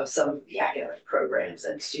running of some of the academic programs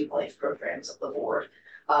and student life programs of the board.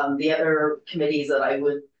 The other committees that I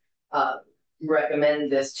would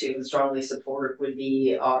recommend this to and strongly support would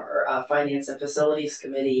be our finance and facilities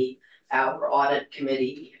committee, our audit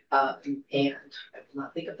committee, and I will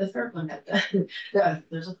not think of the third one.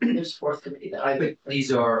 There's a fourth committee that I would.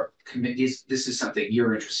 These are committees. This is something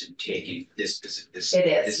you're interested in taking. This. It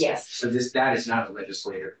is, yes. So that is not a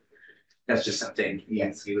legislator. That's just something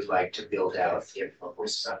we would like to build out. Give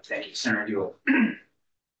thank you, Senator Dewell.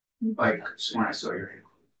 I sworn I saw your hand.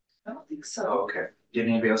 I don't think so. Oh, okay. Did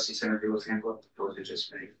anybody else see Senator Dewell's hand up? Or was it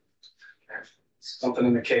just me? Something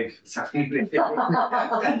in the cake. Something. I'm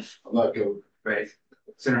not going. Right.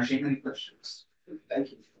 Senator Sheen, any questions?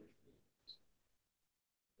 Thank you.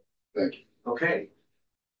 Thank you. Okay.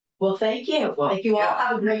 Well, thank you. Well, thank you all. yeah.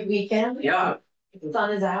 Have a great weekend. Yeah. The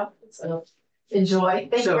sun is out, so enjoy.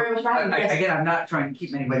 Thank you very much for having me. Again, I'm not trying to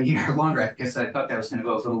keep anybody here longer. I guess I thought that was going to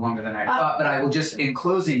go a little longer than I thought, but I will just, in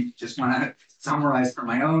closing, just want to summarize for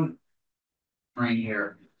my own brain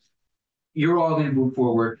here. You're all going to move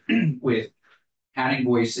forward with adding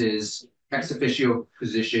voices, ex officio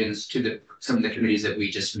positions to some of the committees that we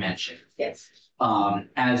just mentioned. Yes.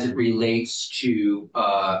 As it relates to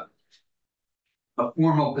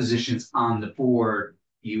formal positions on the board,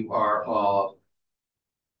 you are all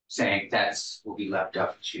saying will be left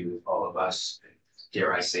up to all of us.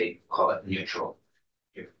 Dare I say, call it neutral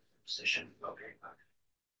position. Okay.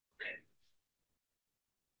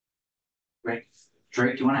 Great.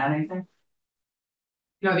 Drake, do you want to add anything?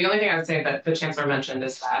 No, the only thing I would say that the chancellor mentioned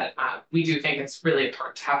is that we do think it's really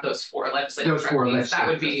important to have those four legislative trustees. That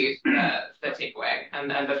would be the takeaway,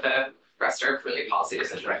 and that rest are really policy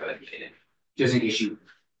decision recommended. Just in case you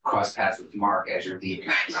cross paths with Mark as you're leaving,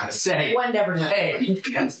 I gotta say, One never knows. hey,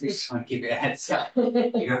 yes, we just want to give you a heads up.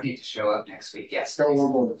 You don't need to show up next week. Yes. Got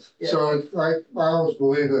one more. So I always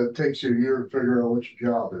believe that it takes you a year to figure out what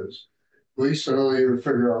your job is. At least another year to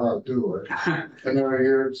figure out how to do it. And then a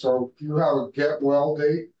year, so you have a get well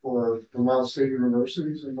date for Vermont State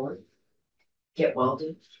Universities in mind? Get well,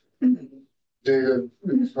 dude. Data,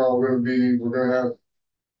 it's all gonna be, we're gonna have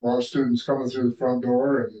a lot of students coming through the front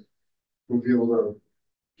door and we'll be able to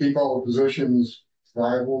keep all the positions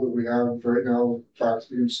viable that we have right now,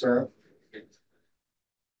 faculty and staff.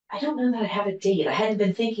 I don't know that I have a date. I hadn't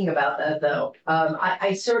been thinking about that though.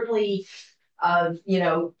 I certainly, you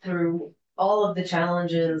know, through all of the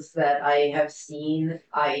challenges that I have seen,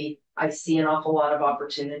 I see an awful lot of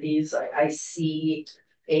opportunities. I see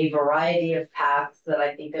a variety of paths that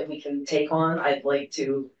I think that we can take on. I'd like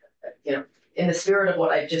to, you know, in the spirit of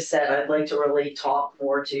what I've just said, I'd like to really talk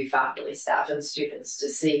more to faculty, staff, and students to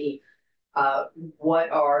see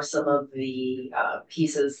what are some of the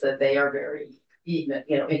pieces that they are very, you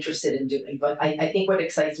know, interested in doing. But I think what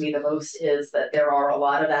excites me the most is that there are a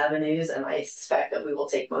lot of avenues, and I suspect that we will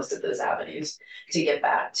take most of those avenues to get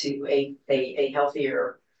back to a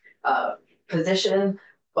healthier position.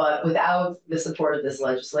 But without the support of this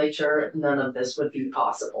legislature, none of this would be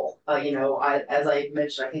possible. You know, as I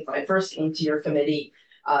mentioned, I think when I first came to your committee,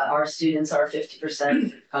 our students are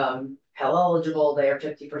 50% Pell eligible. They are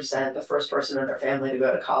 50% the first person in their family to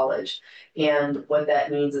go to college. And what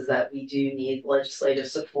that means is that we do need legislative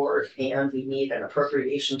support and we need an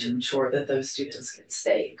appropriation to ensure that those students can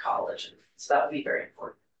stay in college. So that would be very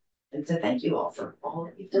important. And so thank you all for all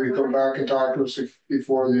that you've done. Will you come back and talk to us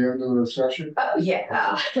before the end of the session? Oh,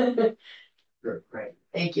 yeah. Good. Great.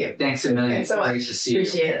 Thank you. Thanks a million. Thanks so much. Great to see you.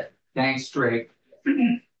 Appreciate it. Thanks, Drake.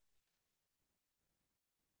 Looks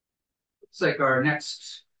like our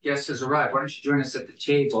next guest has arrived. Why don't you join us at the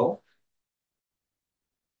table?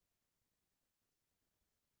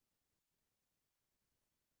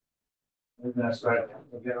 That's right.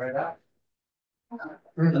 We'll get right back.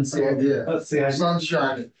 That's the idea. Let's see. Sun's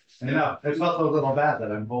shining. I know. It felt a little bad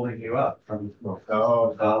that I'm holding you up from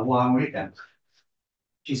a long weekend.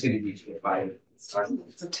 She's gonna need to get by. Thank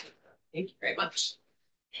you very much.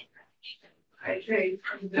 Thanks,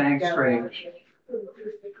 Drake.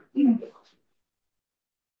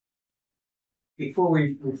 Before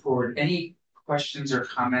we move forward, any questions or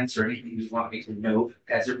comments or anything you want me to note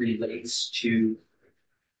as it relates to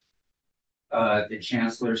the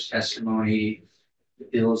chancellor's testimony, the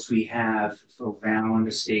bills we have around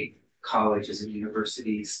the state colleges and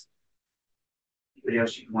universities? Anybody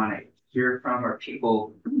else you want to hear from, or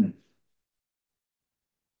people?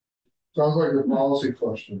 Sounds like a policy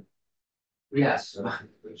question. Yes,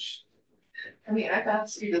 which I mean, I've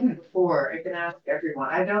asked you this before, I can ask everyone,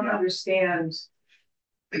 I don't understand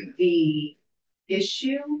the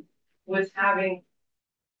issue with having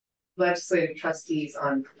legislative trustees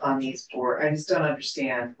on these board. I just don't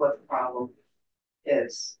understand what the problem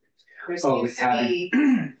is. There seems to be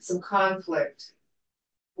some conflict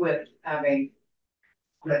with having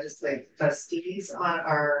legislative trustees on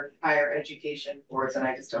our higher education boards, and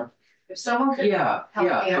I just don't. If someone could help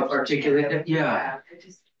me articulate it. I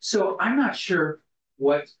just. So I'm not sure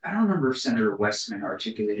what, I don't remember if Senator Westman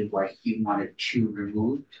articulated why he wanted to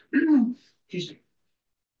remove. Excuse me.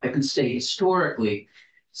 I can say historically,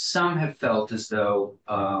 some have felt as though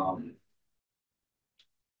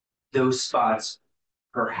those spots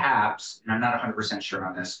perhaps, and I'm not 100% sure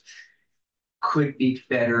on this, could be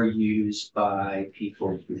better used by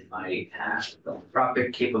people who might have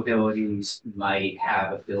philanthropic capabilities, might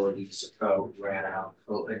have abilities to go around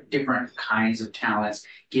different kinds of talents,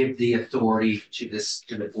 give the authority to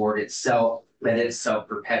the board itself, let itself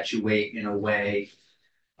perpetuate in a way.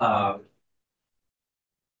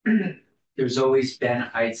 There's always been,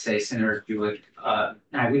 I'd say, Senator Hewitt,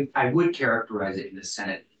 I would characterize it in the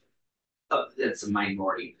Senate. It's a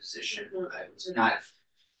minority position. It's not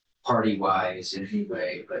party-wise in any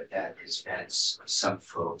way, but that has been some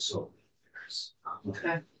folks over the years.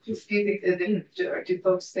 Okay. Do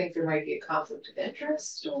folks think there might be a conflict of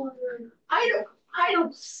interest, or? I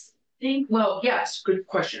don't think, well, yes, good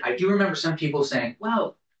question. I do remember some people saying,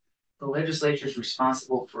 well, the legislature is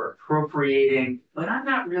responsible for appropriating, but I'm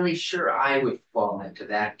not really sure I would fall into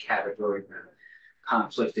that category of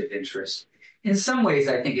conflict of interest. In some ways,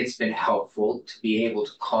 I think it's been helpful to be able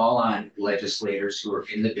to call on legislators who are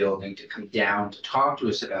in the building to come down to talk to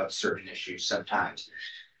us about certain issues sometimes.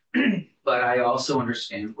 But I also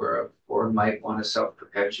understand where a board might want to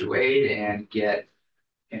self-perpetuate and get,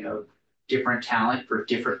 different talent for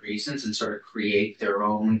different reasons and sort of create their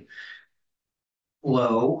own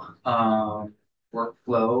flow,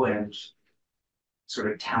 workflow and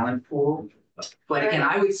sort of talent pool. But again,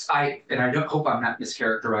 and I don't hope I'm not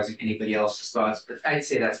mischaracterizing anybody else's thoughts, but I'd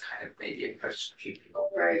say that's kind of maybe a question of people.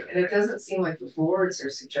 Right, and it doesn't seem like the boards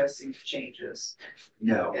are suggesting changes.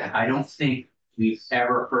 No, Yeah. I don't think we've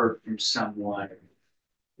ever heard from someone,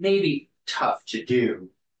 maybe tough to do,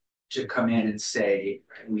 to come in and say,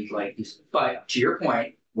 we'd like these, but to your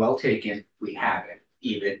point, well taken, we haven't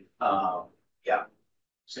even, yeah.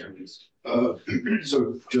 So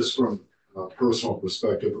just from a personal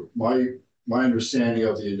perspective, my understanding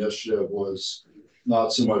of the initiative was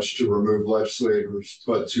not so much to remove legislators,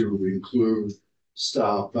 but to include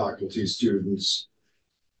staff, faculty, students,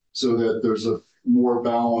 so that there's a more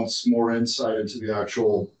balance, more insight into the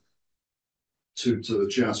actual, to the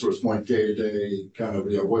chancellor's point, day-to-day kind of,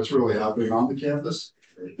 what's really happening on the campus.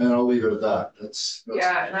 And I'll leave it at that. That's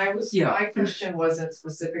Yeah, and my question wasn't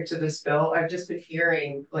specific to this bill. I've just been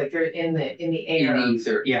hearing, like, they're in the air.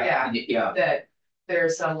 Yeah. That there are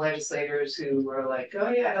some legislators who were like,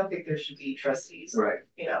 oh yeah, I don't think there should be trustees. Right.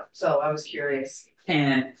 So I was curious.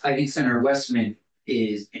 And I think Senator Westman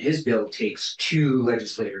his bill takes 2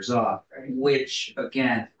 legislators off, which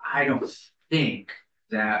again, I don't think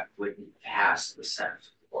that would pass the Senate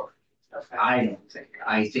floor. I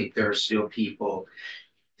think there are still people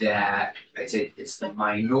that I'd say it's the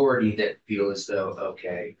minority that feel as though,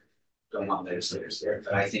 okay, don't want legislators there.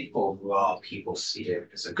 But I think overall people see it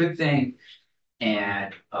as a good thing.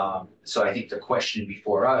 And so I think the question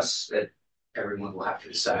before us that everyone will have to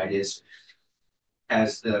decide is,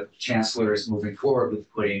 as the chancellor is moving forward with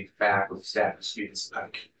putting faculty, staff, and students on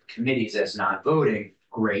committees as non-voting,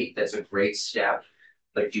 great, that's a great step.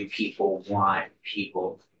 But do people want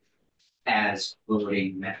people as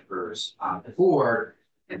voting members on the board?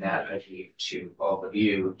 And that I leave to all of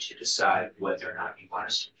you to decide whether or not you want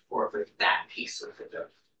us to move forward with that piece of the bill.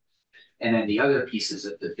 And then the other pieces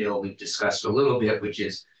of the bill we've discussed a little bit, which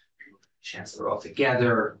is chancellor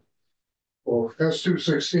altogether. Well,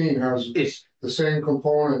 S.216 has the same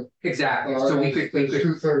component. Exactly. So we could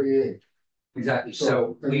S.238. Exactly.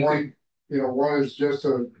 So one, one is just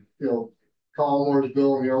a, Colin Moore's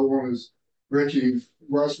bill, and the other one is Richie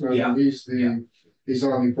Westman, and he's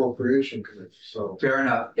on the appropriation committee. So fair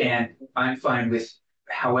enough. And I'm fine with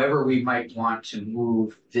however we might want to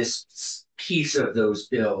move this piece of those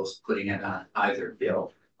bills, putting it on either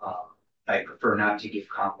bill. I prefer not to give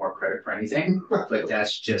Colin more credit for anything, but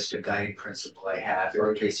that's just a guiding principle I have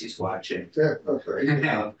in case he's watching. Yeah, that's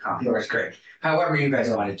right. Colin Moore's great. However you guys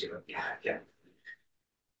want to do it. Yeah.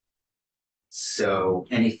 So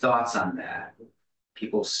any thoughts on that?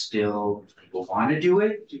 People want to do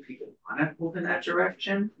it? Do people want to move in that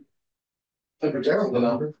direction? Of reducing the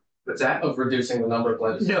number? What's that? Of reducing the number of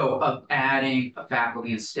legislators? No, of adding a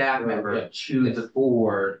faculty and staff member to the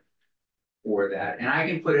board for that. And I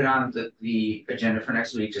can put it on the agenda for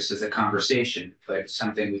next week just as a conversation, but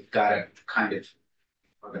something we've got to kind of,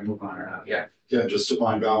 we're going to move on or not. Yeah, just to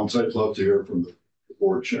find balance, I'd love to hear from the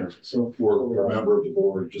board chair. So for a member of the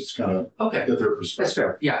board, just kind of get their perspective. That's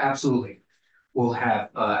fair. Yeah, absolutely. We'll have,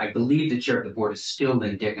 I believe the chair of the board is still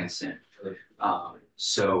Lynn Dickinson.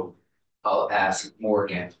 So I'll ask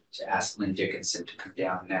Morgan to ask Lynn Dickinson to come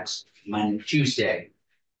down next Tuesday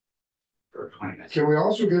for 20 minutes. Can we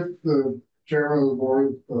also get the chairman of the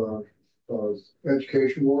board,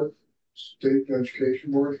 education board, state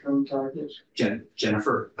education board to come talk to us?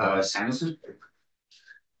 Jennifer Samuelson?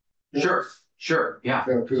 Sure, yeah.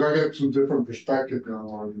 Yeah, because I get some different perspective now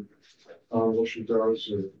on what she does.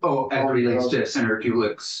 As it relates to Senator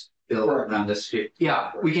Gulick's bill around this.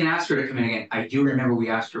 Yeah, we can ask her to come in again. I do remember we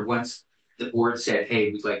asked her once. The board said,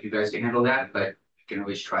 hey, we'd like you guys to handle that, but you can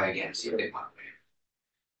always try again and see if they want to.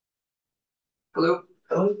 Hello.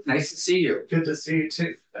 Hello. Nice to see you. Good to see you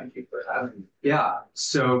too. Thank you for having me. Yeah.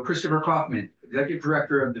 So Christopher Kaufman, Executive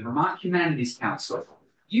Director of the Vermont Humanities Council.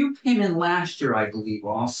 You came in last year, I believe,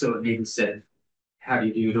 also, and maybe said, how do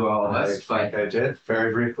you do to all of us? I did,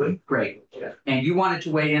 very briefly. Great. Yeah. And you wanted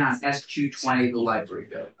to weigh in on S.220, the library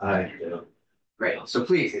bill. I do. Great. So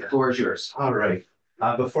please, the floor is yours. All right.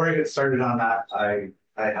 Before I get started on that, I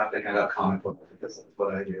have to hand out comic books because that's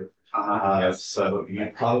what I do. So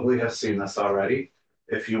you probably have seen this already.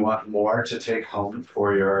 If you want more to take home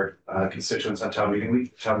for your constituents on town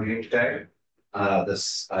meeting day, I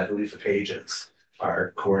believe the pages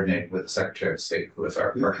are coordinated with the Secretary of State, who is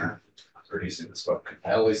our partner producing this book.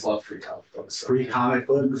 I always love free comic books. Free comic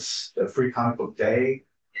books, the Free Comic Book Day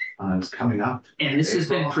is coming up. And this has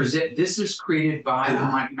been this is created by the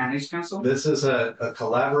Vermont Humanities Council? This is a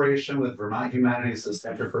collaboration with Vermont Humanities, the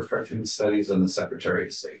Center for Cartoon Studies, and the Secretary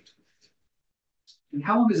of State. And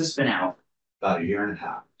how long has this been out? about a year and a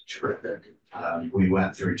half. Terrific. We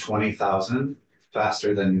went through 20,000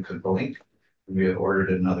 faster than you could blink. We have ordered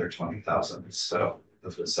another 20,000. So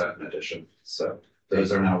that's the second edition. So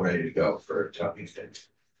those are now ready to go for town meeting.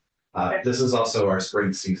 This is also our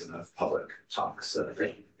spring season of public talks.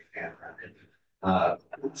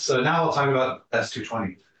 So now I'll talk about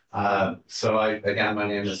S.220. Again, my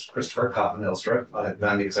name is Christopher Kaufman-Ilstrup. I've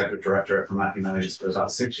been the executive director at Vermont Humanities for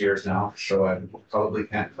about 6 years now, so I probably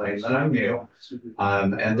can't claim that I'm new.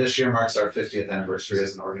 And this year marks our 50th anniversary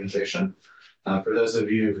as an organization. For those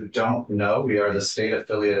of you who don't know, we are the state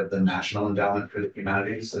affiliate of the National Endowment for the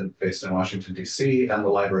Humanities and based in Washington, D.C., and the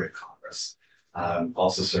Library of Congress,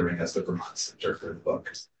 also serving as the Vermont Center for the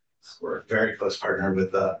Book. We're a very close partner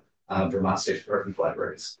with the Vermont State Department of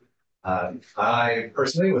Libraries. I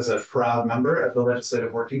personally was a proud member of the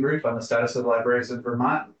legislative working group on the status of libraries in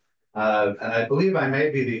Vermont. And I believe I may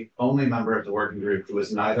be the only member of the working group who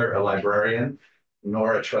is neither a librarian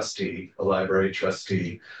nor a trustee, a library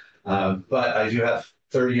trustee. But I do have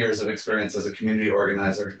 30 years of experience as a community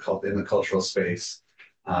organizer in the cultural space.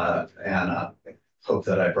 I hope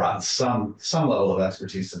that I brought some level of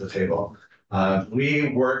expertise to the table. We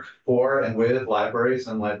work for and with libraries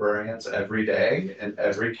and librarians every day in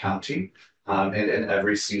every county and in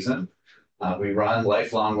every season. We run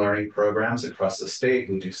lifelong learning programs across the state.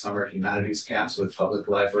 We do summer humanities camps with public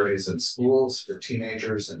libraries and schools for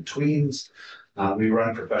teenagers and tweens. We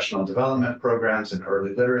run professional development programs in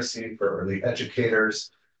early literacy for early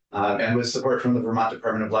educators. And with support from the Vermont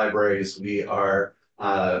Department of Libraries, we are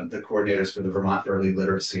the coordinators for the Vermont Early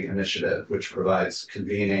Literacy Initiative, which provides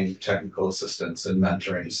convening, technical assistance, and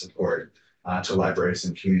mentoring support to libraries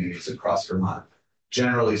and communities across Vermont.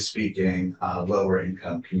 Generally speaking, lower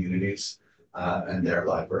income communities and their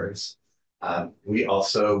libraries. We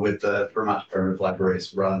also, with the Vermont Department of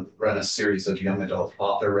Libraries, run a series of young adult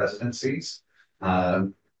author residencies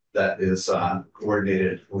that is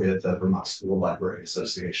coordinated with the Vermont School Library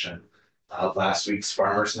Association. Last week's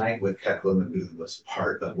Farmers Night with Kekla Magoon was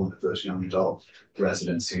part of one of those young adult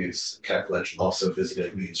residencies. Kekla also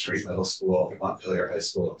visited Main Street Middle School, Montpelier High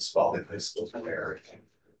School, and Spalding High School in the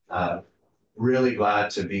area. Really glad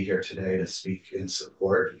to be here today to speak in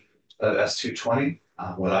support of S.220,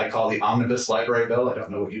 what I call the Omnibus Library Bill. I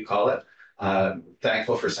don't know what you call it.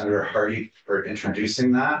 Thankful for Senator Hardy for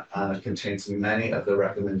introducing that. It contains many of the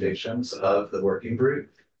recommendations of the working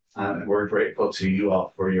group. And we're grateful to you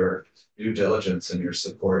all for your due diligence and your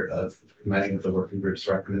support of many of the working group's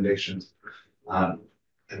recommendations. I'm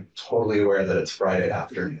totally aware that it's Friday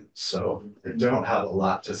afternoon, so I don't have a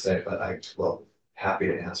lot to say, but I will happy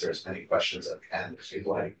to answer as many questions as I can if you'd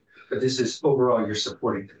like. But this is overall, you're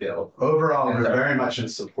supporting the bill. Overall, we're very much in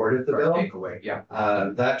support of the bill. Takeaway, yeah.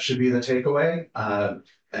 That should be the takeaway.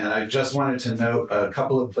 And I just wanted to note a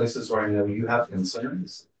couple of places where I know you have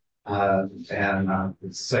concerns.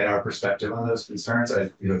 Say our perspective on those concerns.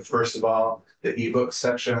 First of all, the ebook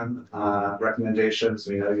section recommendations.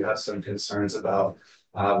 We know you have some concerns about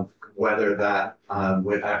whether that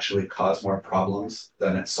would actually cause more problems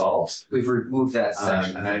than it solves. We've removed that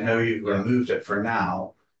section. And I know you've removed it for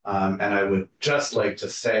now. And I would just like to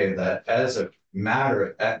say that as a matter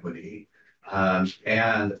of equity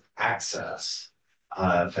and access,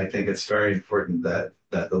 I think it's very important that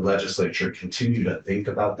the legislature continue to think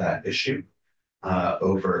about that issue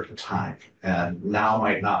over time. And now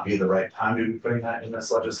might not be the right time to be putting that in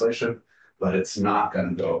this legislation, but it's not going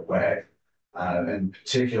to go away. And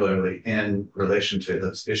particularly in relation to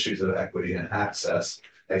those issues of equity and access,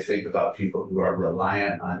 I think about people who are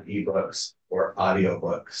reliant on ebooks or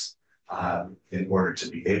audiobooks in order to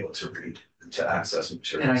be able to read and to access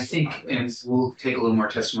materials. And I think, and we'll take a little more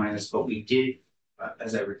testimony on this, but we did,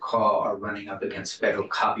 as I recall, are running up against federal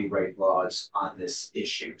copyright laws on this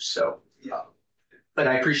issue. So, but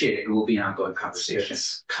I appreciate it. It will be an ongoing conversation.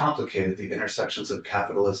 It's complicated, the intersections of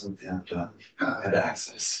capitalism and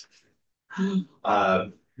access.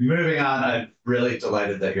 Moving on, I'm really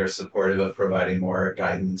delighted that you're supportive of providing more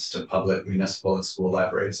guidance to public, municipal, and school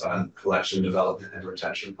libraries on collection, development, and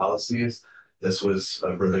retention policies. This was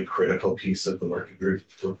a really critical piece of the working group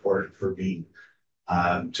report for me.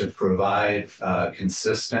 To provide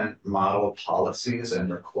consistent model policies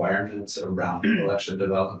and requirements around collection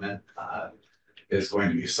development is going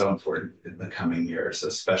to be so important in the coming years,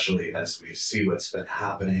 especially as we see what's been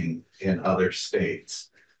happening in other states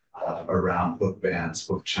around book bans,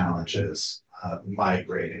 book challenges,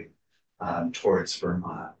 migrating towards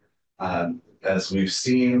Vermont. As we've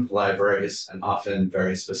seen, libraries and often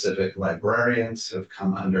very specific librarians have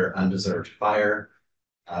come under undeserved fire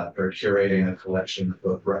for curating a collection that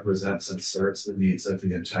both represents and serves the needs of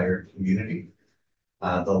the entire community.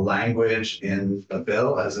 The language in the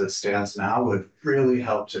bill as it stands now would really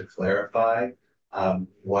help to clarify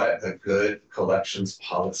what a good collections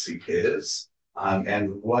policy is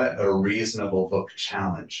and what a reasonable book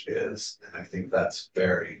challenge is. And I think that's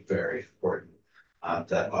very, very important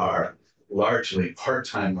that our largely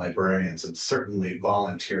part-time librarians and certainly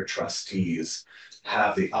volunteer trustees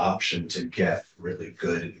have the option to get really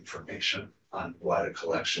good information on what a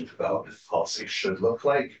collection development policy should look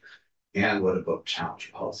like and what a book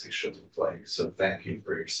challenge policy should look like. So thank you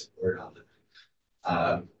for your support on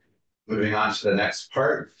it. Moving on to the next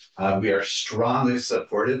part, we are strongly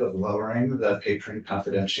supportive of lowering the patron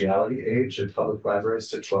confidentiality age in public libraries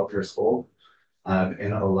to 12 years old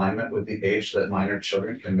in alignment with the age that minor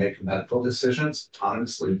children can make medical decisions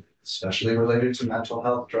autonomously, especially related to mental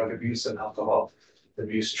health, drug abuse, and alcohol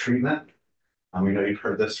abuse treatment. We know you've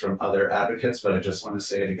heard this from other advocates, but I just want to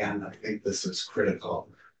say it again. I think this is critical.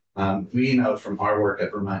 We know from our work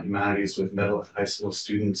at Vermont Humanities with middle and high school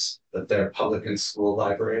students that their public and school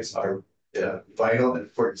libraries are vital and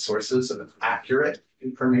important sources of accurate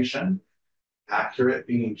information, accurate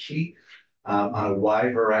being key, on a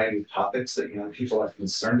wide variety of topics that young people are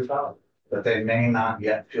concerned about, but they may not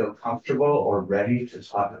yet feel comfortable or ready to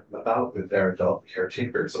talk about with their adult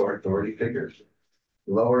caretakers or authority figures.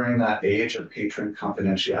 Lowering that age of patron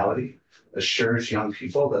confidentiality assures young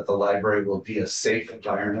people that the library will be a safe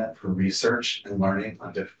environment for research and learning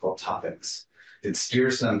on difficult topics. It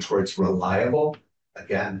steers them towards reliable,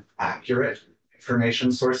 again, accurate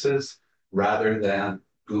information sources rather than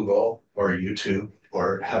Google or YouTube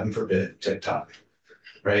or, heaven forbid, TikTok,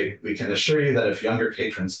 right? We can assure you that if younger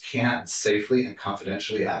patrons can't safely and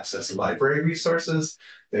confidentially access library resources,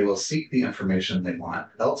 they will seek the information they want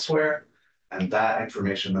elsewhere, and that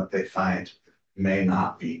information that they find may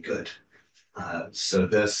not be good. So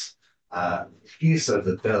this piece of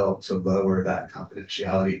the bill to lower that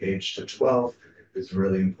confidentiality age to 12 is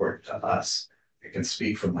really important to us. I can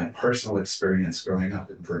speak from my personal experience growing up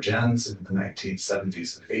in Virgins in the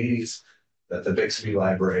 1970s and 80s, that the Bixby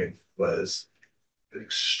Library was an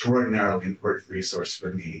extraordinarily important resource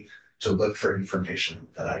for me to look for information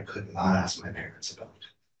that I could not ask my parents about.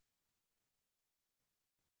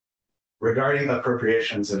 Regarding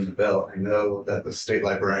appropriations in the bill, I know that the state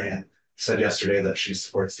librarian said yesterday that she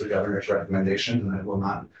supports the governor's recommendation, and I will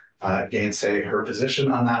not gainsay her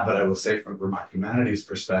position on that, but I will say from Vermont Humanities'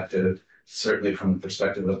 perspective, certainly from the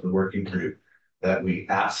perspective of the working group, that we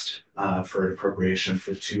asked for an appropriation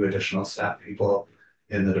for 2 additional staff people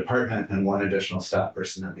in the department and 1 additional staff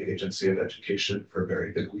person at the Agency of Education for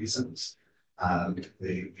very good reasons.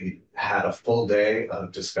 We had a full day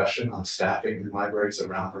of discussion on staffing in libraries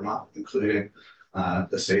around Vermont, including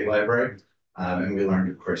the state library. And we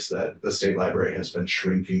learned, of course, that the state library has been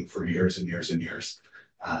shrinking for years and years and years,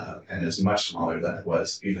 and is much smaller than it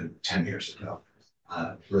was even 10 years ago.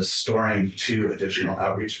 Restoring 2 additional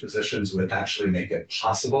outreach positions would actually make it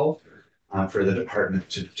possible for the department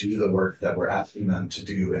to do the work that we're asking them to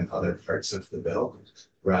do in other parts of the bill,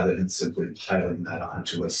 rather than simply piling that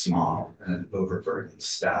onto a small and overburdened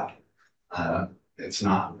staff. It's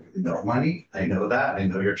not no money. I know that. I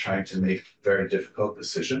know you're trying to make very difficult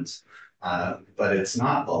decisions, but it's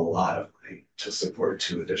not a lot of money to support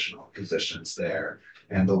 2 additional positions there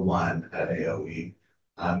and the 1 at AOE.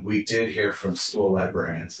 We did hear from school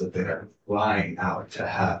librarians that they are flying out to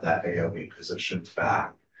have that AOE position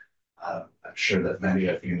back. I'm sure that many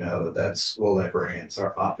of you know that school librarians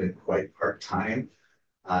are often quite part-time,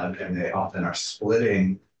 and they often are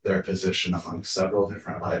splitting their position among several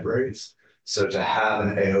different libraries. So to have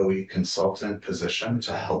an AOE consultant position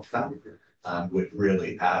to help them would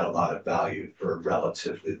really add a lot of value for a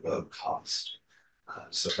relatively low cost.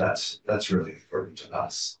 So that's really important to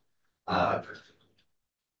us.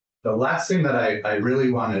 The last thing that I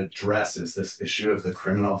really want to address is this issue of the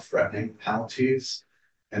criminal threatening penalties.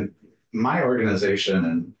 And my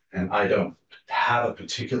organization and I don't have a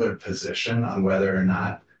particular position on whether or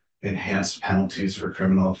not enhanced penalties for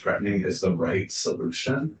criminal threatening is the right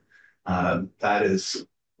solution. That is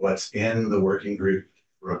what's in the working group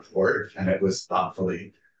report, and it was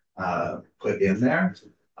thoughtfully put in there.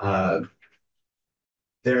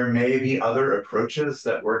 There may be other approaches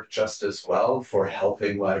that work just as well for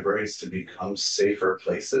helping libraries to become safer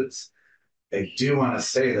places. I do want to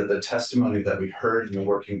say that the testimony that we heard in the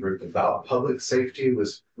working group about public safety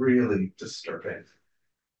was really disturbing.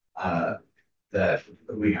 That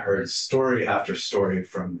we heard story after story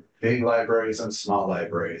from big libraries and small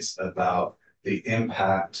libraries about the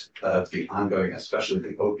impact of the ongoing, especially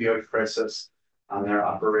the opioid crisis, on their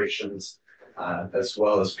operations, as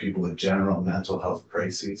well as people with general mental health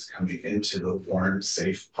crises coming into the warm,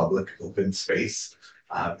 safe, public, open space,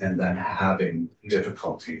 and then having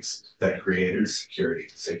difficulties that created security,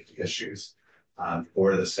 safety issues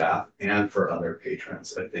for the staff and for other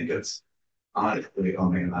patrons. I think it's honestly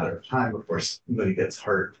only a matter of time before somebody gets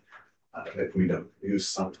hurt if we don't do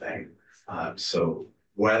something. So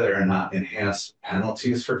whether or not enhanced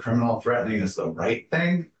penalties for criminal threatening is the right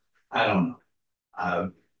thing, I don't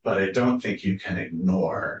know. But I don't think you can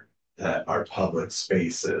ignore that our public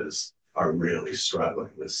spaces are really struggling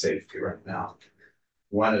with safety right now.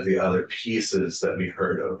 One of the other pieces that we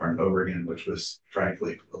heard over and over again, which was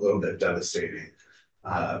frankly a little bit devastating,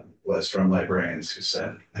 was from librarians who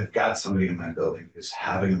said, I've got somebody in my building who's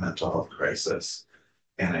having a mental health crisis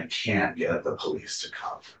and I can't get the police to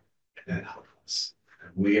come and help us.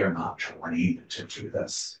 We are not trained to do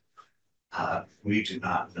this. We do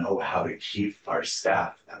not know how to keep our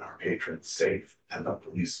staff and our patrons safe, and the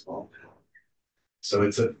police won't help. So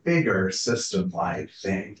it's a bigger system-wide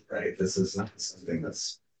thing, right? This is not something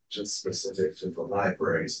that's just specific to the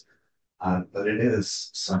libraries, but it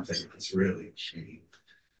is something that's really key.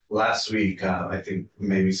 Last week, I think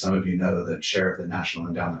maybe some of you know that Chair of the National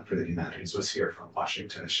Endowment for the Humanities was here from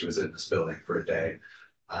Washington. She was in this building for a day.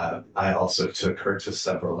 I also took her to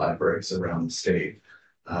several libraries around the state.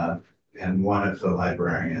 And one of the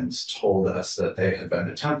librarians told us that they had been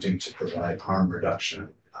attempting to provide harm reduction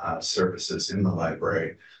services in the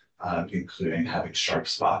library, including having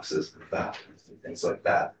sharps boxes and bathrooms and things like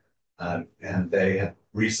that. And they had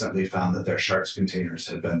recently found that their sharps containers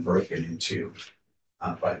had been broken into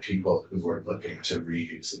by people who were looking to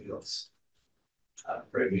reuse needles.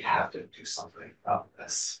 Right, we have to do something about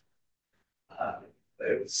this.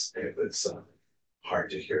 It was hard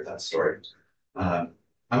to hear that story.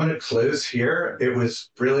 I'm going to close here. It was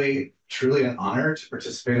really, truly an honor to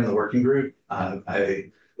participate in the working group.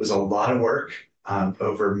 It was a lot of work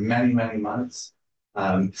over many, many months.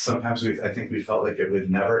 Sometimes I think we felt like it would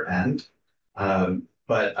never end.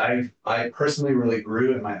 But I personally really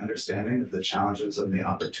grew in my understanding of the challenges and the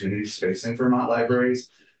opportunities facing Vermont libraries.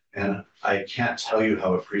 And I can't tell you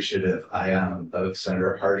how appreciative I am of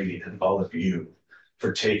Senator Hardy and all of you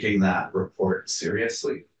for taking that report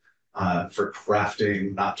seriously, for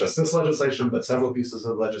crafting not just this legislation, but several pieces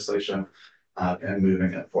of legislation and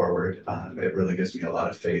moving it forward. It really gives me a lot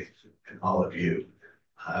of faith in all of you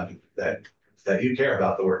that you care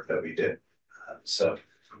about the work that we did. So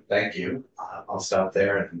thank you. I'll stop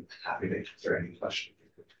there and happy to answer any questions.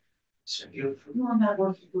 You on that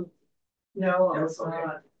working group? No, I was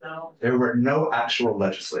not. No. There were no actual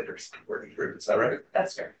legislators working group. Is that right?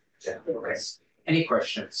 That's fair. Yeah. Okay. Any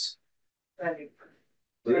questions?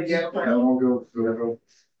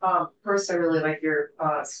 First, I really like your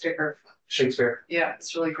sticker. Shakespeare. Yeah,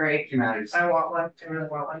 it's really great. Humanities. I want one. I really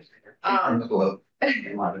want one. From the globe.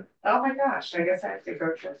 Oh my gosh, I guess I have to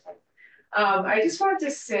go to it. I just wanted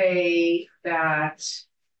to say that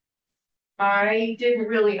I didn't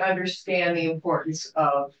really understand the importance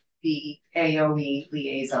of the AOE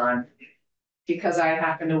liaison because I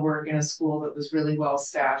happened to work in a school that was really well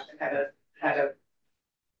staffed and had a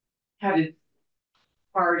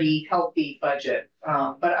hearty, healthy budget.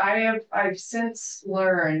 But I've since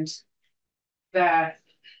learned that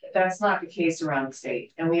that's not the case around the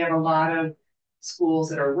state, and we have a lot of schools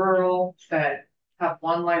that are rural that have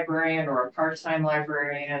one librarian or a part-time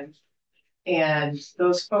librarian. And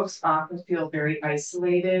those folks often feel very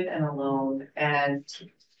isolated and alone. And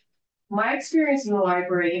my experience in the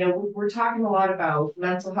library, we're talking a lot about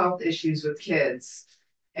mental health issues with kids.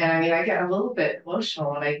 And I mean, I get a little bit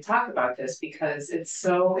emotional when I talk about this because it's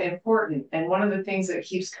so important. And one of the things that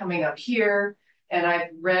keeps coming up here, and I've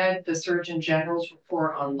read the Surgeon General's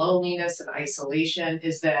report on loneliness and isolation,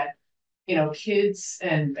 is that, kids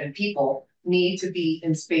and people need to be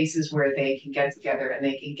in spaces where they can get together and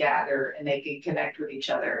they can gather and they can connect with each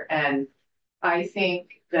other. And I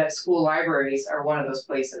think that school libraries are one of those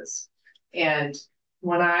places. And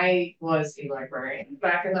when I was a librarian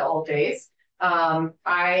back in the old days,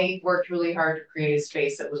 I worked really hard to create a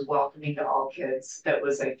space that was welcoming to all kids, that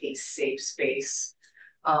was like a safe space,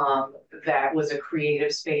 that was a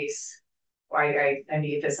creative space. I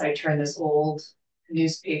need this, I turned this old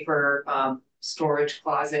newspaper storage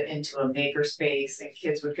closet into a maker space, and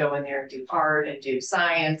kids would go in there and do art and do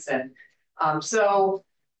science. And so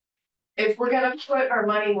if we're going to put our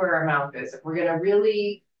money where our mouth is, if we're going to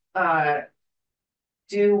really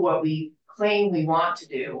do what we claim we want to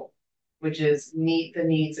do, which is meet the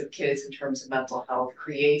needs of kids in terms of mental health,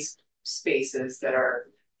 create spaces that are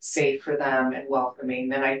safe for them and welcoming,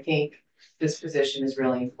 then I think this position is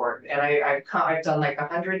really important. And I've done like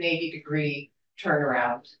 180-degree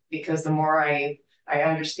turnaround, because the more I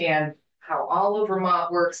understand how all of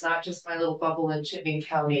Vermont works, not just my little bubble in Chittenden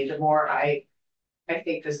County, the more I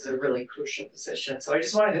think this is a really crucial position. So I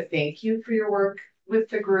just wanted to thank you for your work with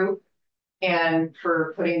the group and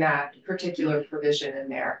for putting that particular provision in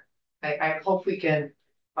there. I hope we can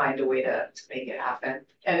find a way to make it happen.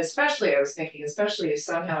 And especially, I was thinking, especially if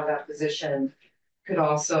somehow that position could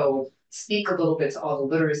also speak a little bit to all the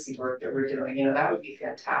literacy work that we're doing, you know, that would be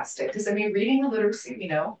fantastic. Because I mean, reading and literacy, you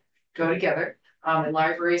know, go together. And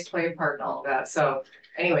libraries play a part in all of that. So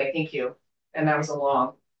anyway, thank you. And that was a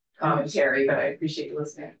long commentary, but I appreciate you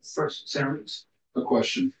listening. First, Senator. A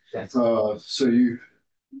question. Yes. So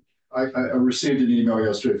I received an email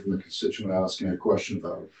yesterday from a constituent asking a question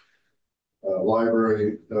about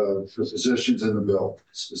library positions in the bill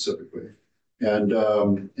specifically. And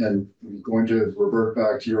I'm going to revert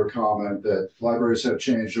back to your comment that libraries have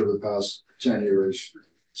changed over the past 10 years,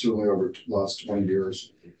 certainly over the last 20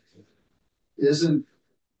 years. And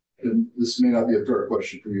this may not be a fair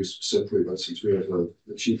question for you specifically, but since we have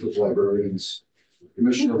the chief of librarians,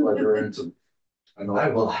 commissioner of librarians, and I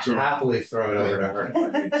will happily throw it over to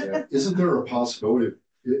her. Isn't there a possibility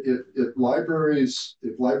if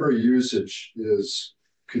library usage is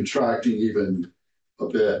contracting even a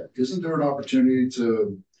bit, isn't there an opportunity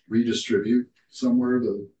to redistribute somewhere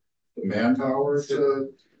the manpower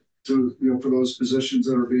to you know, for those positions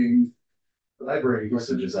that are being. The library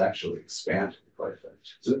usage is actually expanding quite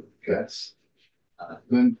a bit. Yes.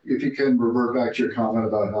 Then if you can revert back to your comment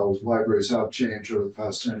about how libraries have changed over the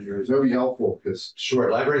past 10 years, that would be helpful, because.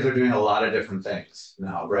 Sure, libraries are doing a lot of different things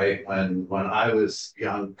now, right? When I was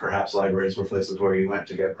young, perhaps libraries were places where you went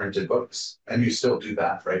to get printed books, and you still do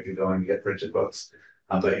that, right? You go and get printed books,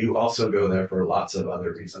 but you also go there for lots of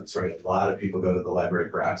other reasons, right? A lot of people go to the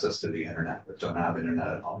library for access to the internet, but don't have internet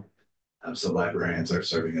at home. So librarians are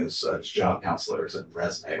serving as job counselors and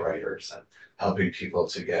resume writers and helping people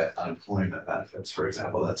to get unemployment benefits, for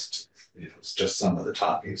example. That's, you know, it's just some of the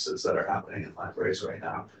top uses that are happening in libraries right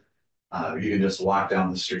now. You can just walk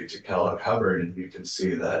down the street to Kellogg Hubbard and you can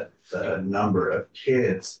see that the number of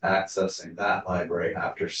kids accessing that library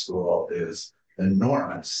after school is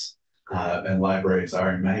enormous. And libraries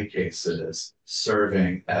are in many cases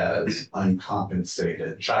serving as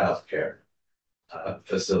uncompensated childcare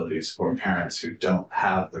facilities for parents who don't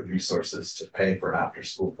have the resources to pay for after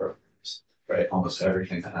school programs, right? Almost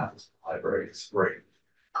everything that happens in the library is free,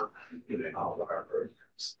 including all of our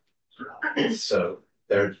programs. So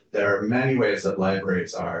there are many ways that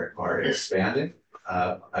libraries are expanding.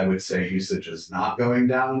 I would say usage is not going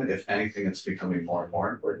down. If anything, it's becoming more and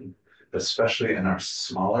more important, especially in our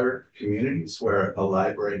smaller communities where a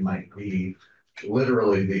library might be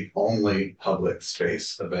literally the only public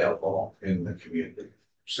space available in the community.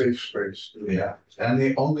 Safe space. Yeah, and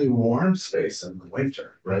the only warm space in the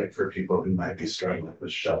winter, right, for people who might be struggling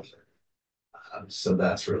with shelter. So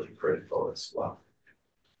that's really critical as well.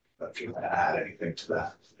 If you want to add anything to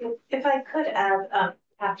that. If I could add,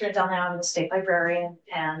 Catherine Delnau, I'm the state librarian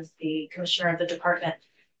and the commissioner of the department.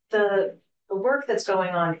 The work that's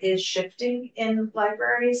going on is shifting in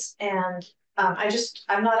libraries, and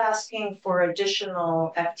I'm not asking for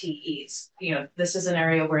additional FTEs. You know, this is an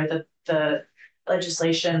area where the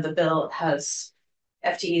legislation, the bill has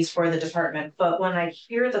FTEs for the department. But when I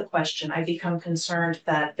hear the question, I become concerned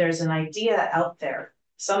that there's an idea out there,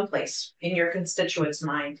 someplace in your constituents'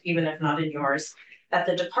 mind, even if not in yours, that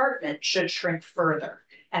the department should shrink further.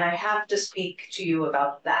 And I have to speak to you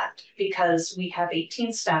about that because we have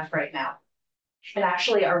 18 staff right now. And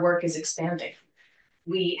actually our work is expanding.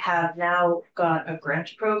 We have now got a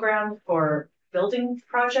grant program for building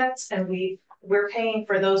projects, and we're paying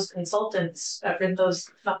for those consultants, they're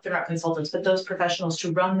not consultants, but those professionals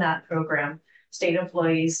to run that program, state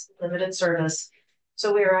employees, limited service.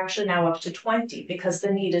 So we are actually now up to 20 because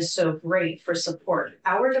the need is so great for support.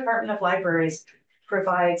 Our Department of Libraries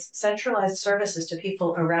provides centralized services to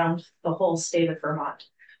people around the whole state of Vermont.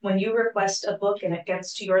 When you request a book and it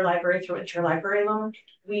gets to your library through interlibrary loan,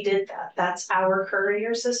 we did that. That's our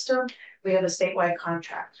courier system. We have a statewide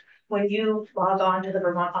contract. When you log on to the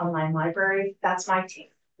Vermont Online Library, that's my team.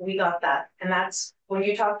 We got that. And that's when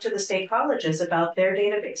you talk to the state colleges about their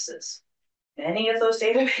databases. Any of those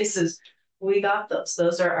databases, we got those.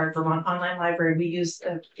 Those are our Vermont Online Library. We use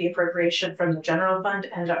the appropriation from the general fund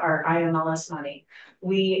and our IMLS money.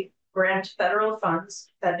 We grant federal funds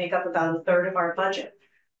that make up about a third of our budget.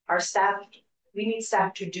 Our staff, we need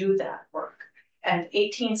staff to do that work. And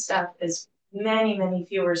 18 staff is many, many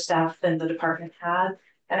fewer staff than the department had.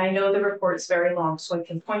 And I know the report's very long, so I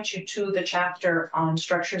can point you to the chapter on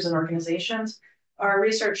structures and organizations. Our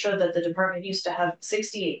research showed that the department used to have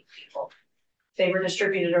 68 people. They were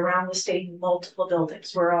distributed around the state in multiple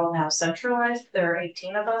buildings. We're all now centralized. There are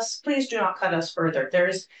 18 of us. Please do not cut us further.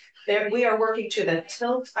 We are working to the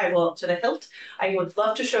hilt. I would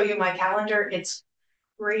love to show you my calendar. It's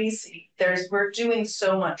crazy. We're doing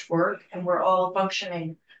so much work and we're all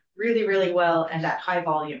functioning really, really well and at high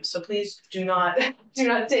volume. So please do not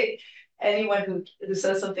take anyone who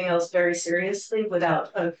says something else very seriously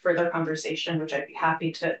without a further conversation, which I'd be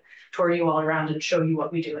happy to tour you all around and show you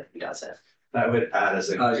what we do and who does it. I would add as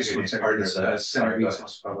a just one second, partner there's Senator Reese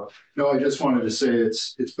wants to follow up. No, I just wanted to say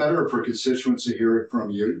it's better for constituents to hear it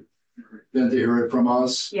from you than to hear it from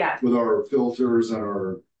us. Yeah. With our filters and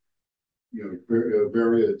our,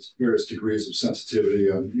 various degrees of sensitivity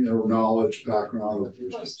and, knowledge, background.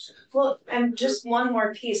 Well, and just one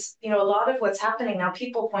more piece, a lot of what's happening now,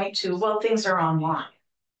 people point to, well, things are online.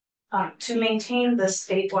 To maintain the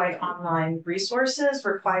statewide online resources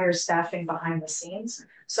requires staffing behind the scenes.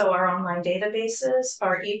 So our online databases,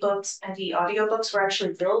 our ebooks and e-audiobooks, we're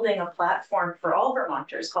actually building a platform for all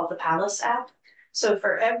Vermonters called the Palace app. So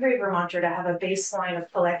for every Vermonter to have a baseline of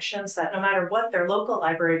collections that no matter what their local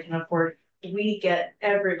library can afford, we get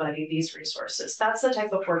everybody these resources. That's the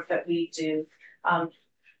type of work that we do.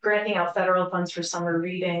 Granting out federal funds for summer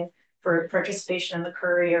reading, for participation in the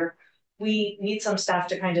Courier. We need some staff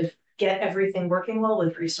to kind of get everything working well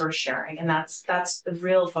with resource sharing. And that's the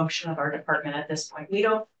real function of our department at this point. We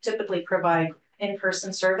don't typically provide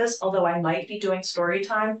in-person service, although I might be doing story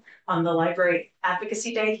time on the library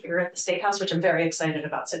advocacy day here at the State House, which I'm very excited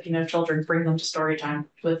about. So if you know children, bring them to story time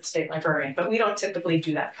with the state librarian, but we don't typically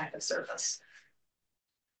do that kind of service.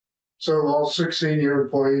 So all 16 of your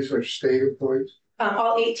employees are state employees?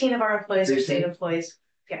 All 18 of our employees are state employees.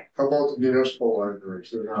 Yeah. How about the municipal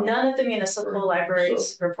libraries? None of the municipal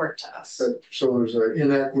libraries report to us. So there's an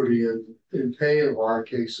inequity in pay in a lot of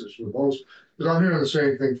cases with those. Because I'm hearing the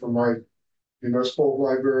same thing from my municipal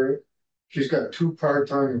library. She's got 2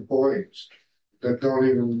 part-time employees that don't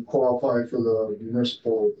even qualify for the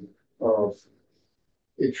municipal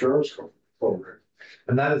insurance program.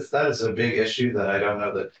 And that is a big issue that I don't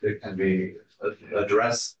know that it can be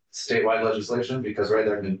addressed statewide legislation, because right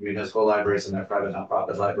there are municipal libraries and they're private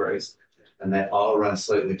nonprofit libraries, and they all run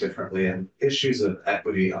slightly differently. And issues of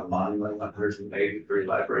equity among the 183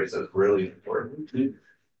 libraries is really important.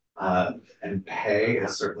 And pay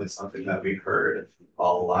is certainly something that we heard a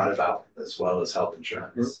lot about, as well as health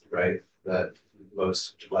insurance, right? That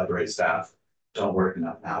most library staff don't work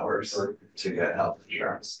enough hours to get health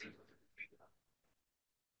insurance.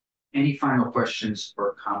 Any final questions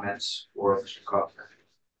or comments for Mr. Kaufman?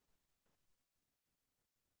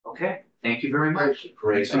 Okay, thank you very much.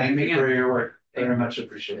 Great, thank you for your work. Very much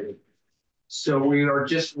appreciated. So we are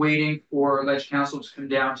just waiting for Ledge Council to come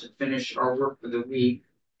down to finish our work for the week.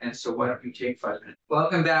 And so why don't we take 5 minutes?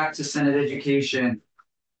 Welcome back to Senate Education.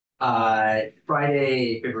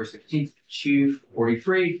 Friday, February 16th,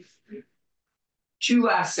 243. 2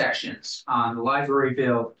 last sections on the library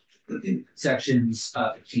bill, sections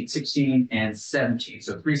 15, 16, and 17.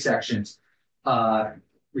 So 3 sections.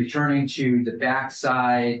 Returning to the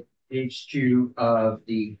backside, page 2 of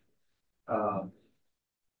the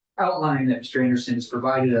outline that Mr. Anderson has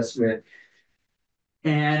provided us with.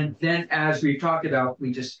 And then, as we've talked about,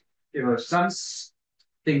 there are some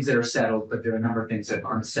things that are settled, but there are a number of things that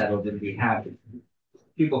aren't settled. And we have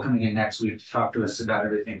people coming in next week to talk to us about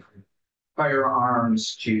everything from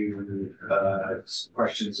firearms to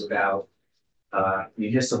questions about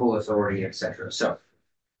municipal authority, etc. So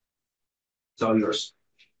it's all yours.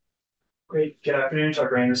 Great. Good afternoon,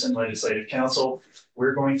 Tucker Anderson, Legislative Council.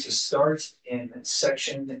 We're going to start in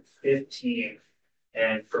section 15.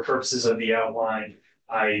 And for purposes of the outline,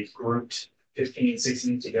 I grouped 15 and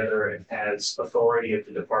 16 together as authority of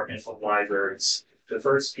the Department of Libraries. The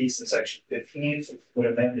first piece in section 15 would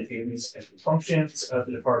amend the duties and functions of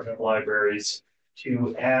the Department of Libraries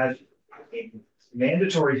to add a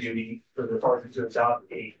mandatory duty for the department to adopt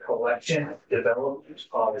a collection development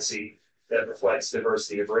policy that reflects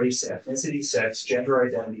diversity of race, ethnicity, sex, gender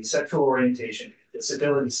identity, sexual orientation,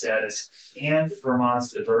 disability status, and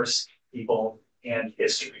Vermont's diverse people and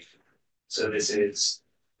history. So this is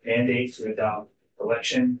mandate to adopt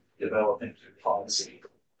collection development policy.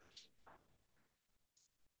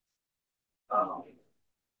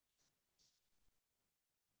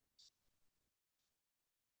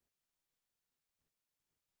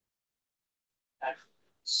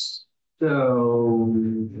 So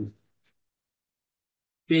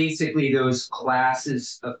basically those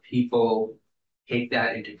classes of people take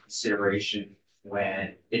that into consideration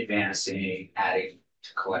when advancing, adding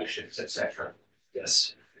to collections, etc.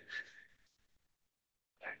 Yes.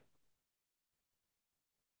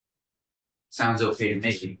 Sounds okay to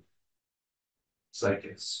me. It's like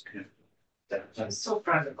it's. I'm still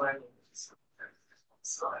trying to find.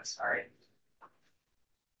 So I'm sorry.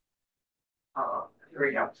 Here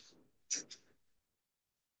we go.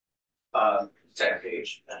 Second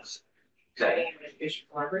page. Okay. Education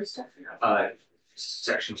library stuff.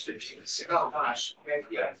 Sections 15 and 16. Oh, gosh. Okay.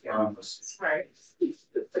 Yeah, you're almost. Right.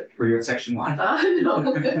 Were you at section 1?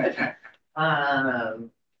 No.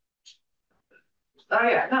 Oh,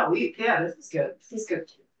 yeah, no, this is good. This is good.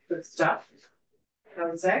 Good stuff. I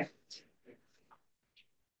would say.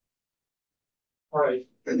 All right,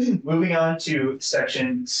 moving on to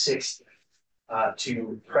section 60.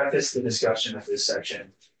 To preface the discussion of this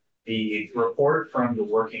section, the report from the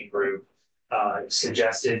working group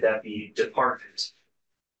suggested that the department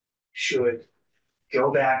should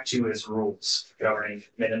go back to its rules governing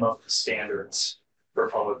minimum standards for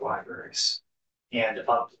public libraries and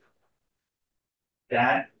up.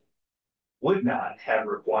 That would not have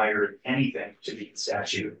required anything to be in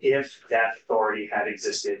statute if that authority had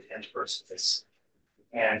existed in the first place.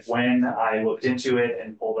 And when I looked into it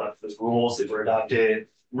and pulled up the rules that were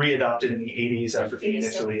re-adopted in the 80s after being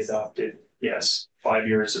initially adopted, yes, 5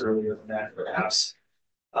 years earlier than that, perhaps,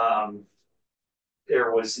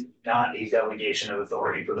 there was not a delegation of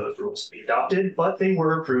authority for those rules to be adopted, but they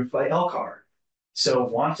were approved by LCAR. So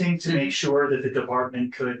wanting to make sure that the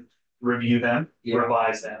department could review them,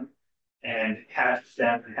 revise them, and have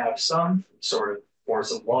them have some sort of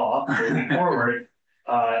force of law moving forward,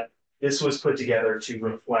 this was put together to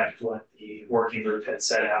reflect what the working group had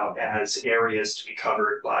set out as areas to be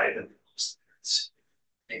covered by the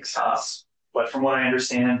makes sense. But from what I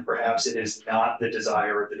understand, perhaps it is not the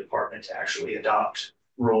desire of the department to actually adopt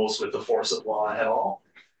rules with the force of law at all.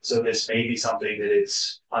 So this may be something that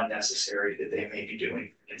is unnecessary that they may be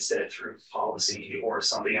doing instead through policy or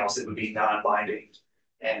something else that would be non-binding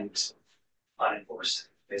and unenforced.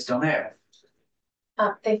 Based on that.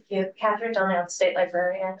 Thank you, Catherine Donnell, State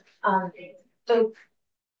Librarian.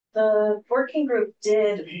 The working group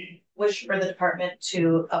did wish for the department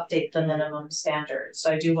to update the minimum standards.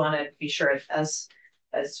 So I do want to be sure, as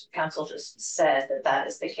council just said, that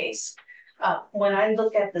is the case. When I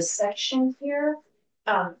look at the section here,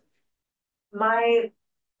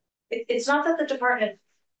 it's not that the department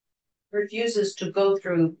refuses to go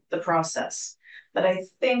through the process, but I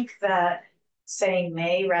think that saying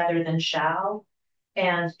may rather than shall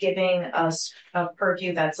and giving us a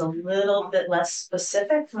purview that's a little bit less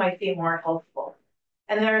specific might be more helpful.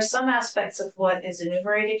 And there are some aspects of what is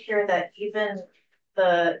enumerated here that even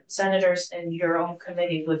the senators in your own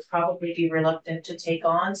committee would probably be reluctant to take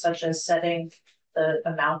on, such as setting the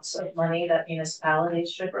amounts of money that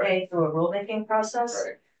municipalities should pay through a rulemaking process.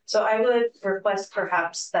 Right. So I would request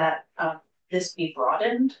perhaps that this be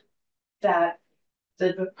broadened, that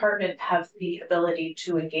the department have the ability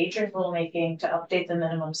to engage in rulemaking, to update the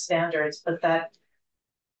minimum standards, but that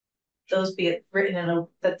those be written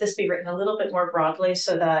that this be written a little bit more broadly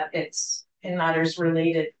so that it's in matters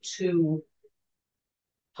related to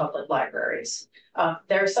public libraries.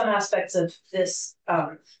 There are some aspects of this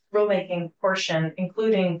rulemaking portion,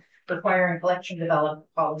 including requiring collection development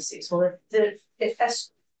policies. Well, if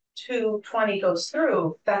S.220 goes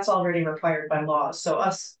through, that's already required by law. So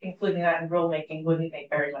us including that in rulemaking wouldn't make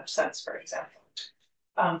very much sense, for example.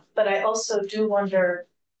 But I also do wonder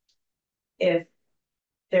if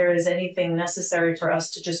there is anything necessary for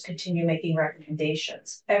us to just continue making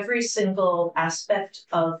recommendations. Every single aspect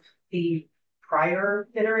of the prior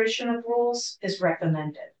iteration of rules is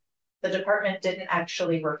recommended. The department didn't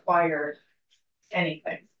actually require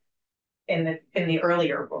anything in the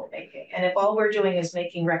earlier rulemaking. And if all we're doing is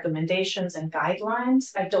making recommendations and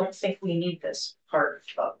guidelines, I don't think we need this part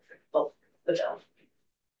of the bill.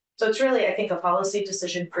 So it's really, I think, a policy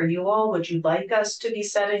decision for you all. Would you like us to be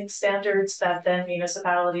setting standards that then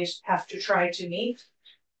municipalities have to try to meet?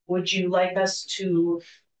 Would you like us to,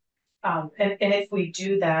 and if we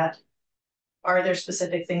do that, are there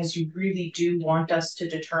specific things you really do want us to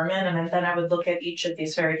determine? And then I would look at each of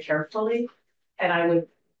these very carefully. And I would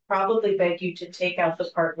probably beg you to take out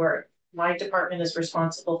the part where my department is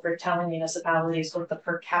responsible for telling municipalities what the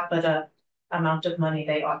per capita amount of money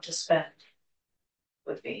they ought to spend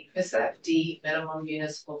would be. Is that D, minimum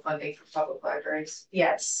municipal funding for public libraries?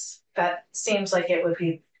 Yes, that seems like it would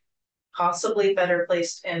be possibly better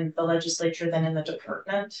placed in the legislature than in the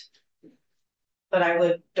department. But I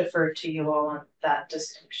would defer to you all on that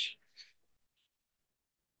distinction.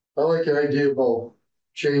 I like the idea about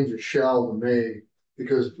change of shall to may,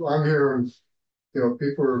 because I'm hearing you know,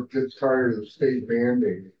 people get tired of the state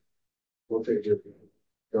mandating what they do.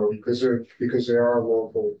 You know, because they are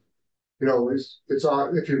local. You know, it's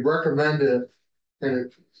on, if you recommend it and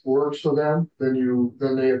it works for them,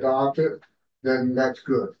 then they adopt it, then that's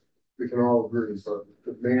good. We can all agree, but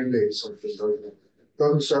the mandate something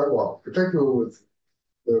doesn't set well, particularly with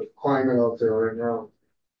the climate out there right now.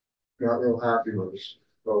 Not real happy with us.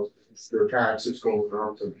 So their taxes going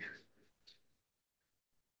out and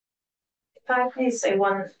If I may say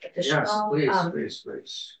one additional.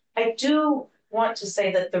 Please. I do want to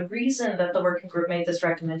say that the reason that the working group made this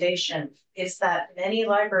recommendation is that many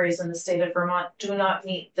libraries in the state of Vermont do not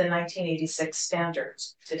meet the 1986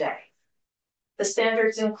 standards today. The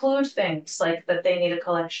standards include things like that they need a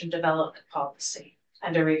collection development policy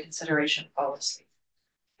and a reconsideration policy.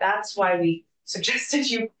 That's why we suggested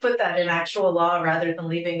you put that in actual law rather than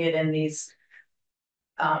leaving it in these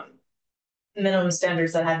minimum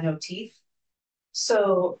standards that have no teeth.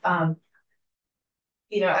 So,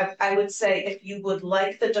 you know, I would say if you would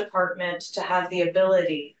like the department to have the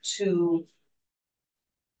ability to,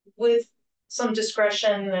 with some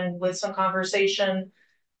discretion and with some conversation,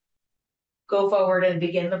 go forward and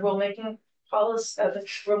begin the rulemaking policy, the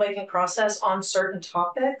rulemaking process on certain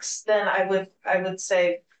topics, then I would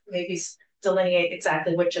say maybe delineate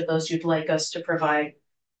exactly which of those you'd like us to provide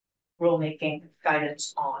rulemaking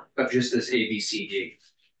guidance on. Of just this ABCD.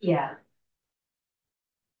 Yeah.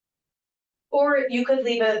 Or you could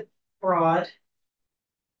leave it broad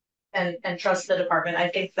and trust the department. I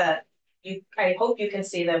think that I hope you can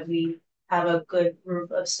see that we have a good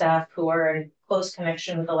group of staff who are in close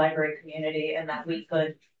connection with the library community, and that we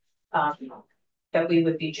could, that we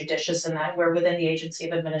would be judicious in that. We're within the agency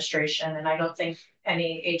of administration, and I don't think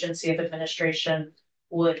any agency of administration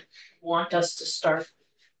would want us to start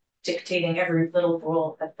dictating every little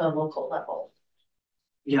rule at the local level.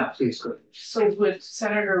 Yeah, please go. So would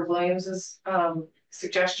Senator Williams's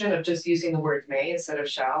suggestion of just using the word may instead of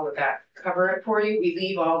shall, would that cover it for you? We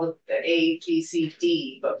leave all the A, B, C,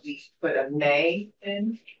 D, but we put a may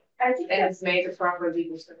in. I think and it's may the proper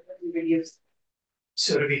legal term that we would use.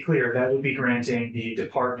 So to be clear, that would be granting the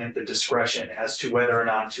department the discretion as to whether or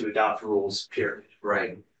not to adopt rules, period.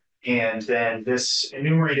 Right. And then this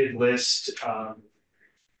enumerated list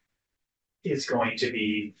is going to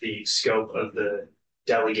be the scope of the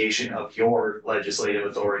delegation of your legislative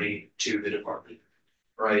authority to the department,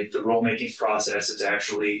 right? The rulemaking process is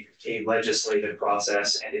actually a legislative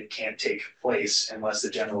process, and it can't take place unless the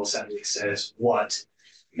General Assembly says what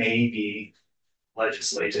may be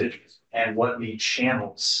legislated and what the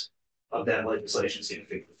channels of that legislation is going to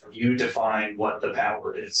be. You define what the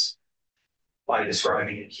power is by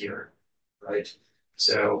describing it here, right?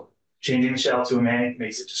 So changing shall to a may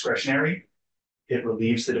makes it discretionary. It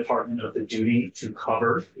relieves the department of the duty to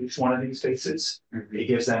cover each one of these spaces. It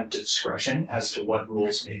gives them discretion as to what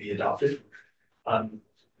rules may be adopted.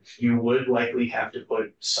 You would likely have to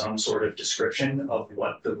put some sort of description of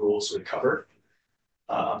what the rules would cover.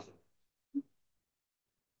 But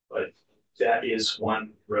that is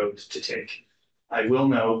one road to take. I will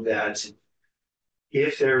note that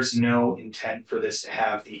if there's no intent for this to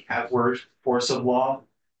have the outward force of law,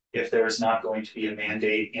 if there's not going to be a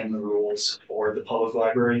mandate in the rules for the public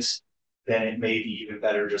libraries, then it may be even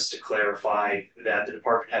better just to clarify that the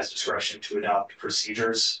department has discretion to adopt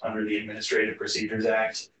procedures under the Administrative Procedures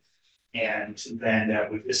Act. And then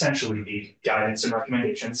that would essentially be guidance and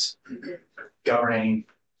recommendations governing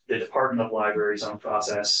the Department of Libraries' own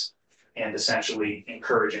process and essentially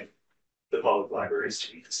encouraging the public libraries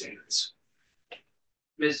to meet the standards.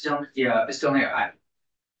 Ms. Delnier,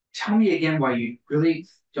 tell me again why you really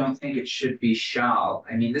don't think it should be shall.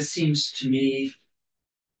 I mean, this seems to me.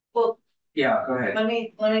 Well, yeah, go ahead. Let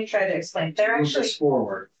me try to explain. There Move actually this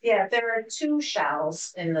forward. Yeah, there are two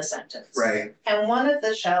shalls in the sentence. Right. And one of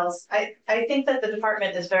the shalls, I think that the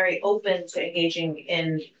department is very open to engaging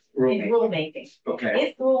in rulemaking.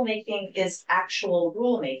 Okay. If rulemaking is actual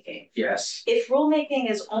rulemaking. Yes. If rulemaking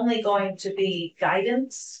is only going to be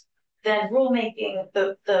guidance, then rulemaking,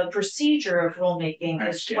 the procedure of rulemaking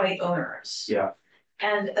is quite onerous. Yeah.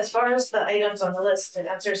 And as far as the items on the list, to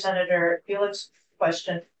answer Senator Felix's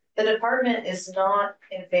question, the department is not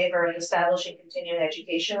in favor of establishing continuing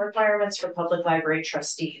education requirements for public library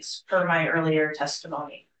trustees, per my earlier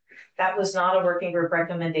testimony. That was not a working group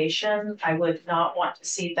recommendation. I would not want to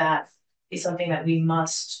see that be something that we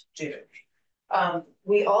must do.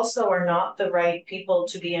 We also are not the right people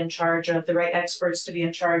to be in charge of, the right experts to be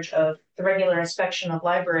in charge of the regular inspection of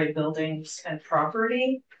library buildings and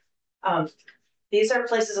property. These are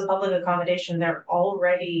places of public accommodation. They're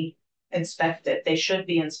already inspected. They should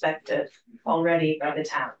be inspected already by the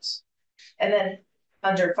towns. And then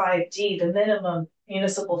under 5D, the minimum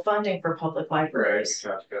municipal funding for public libraries.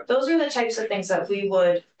 Those are the types of things that we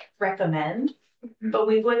would recommend, but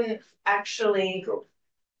we wouldn't actually.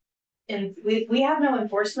 And we have no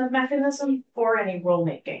enforcement mechanism for any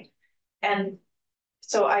rulemaking. And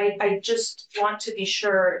so I just want to be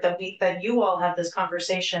sure that that you all have this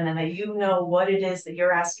conversation and that you know what it is that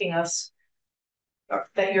you're asking us,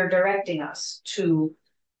 that you're directing us to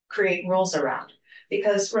create rules around.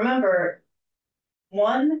 Because remember,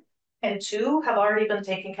 1 and 2 have already been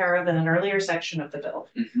taken care of in an earlier section of the bill.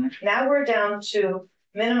 Now we're down to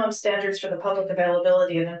minimum standards for the public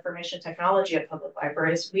availability of information technology at public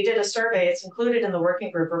libraries. We did a survey, it's included in the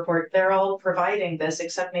working group report. They're all providing this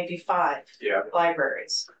except maybe 5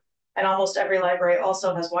 libraries. And almost every library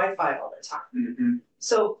also has Wi-Fi all the time.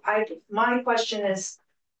 So my question is,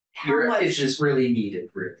 how much is this really needed,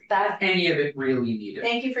 really? That any of it really needed?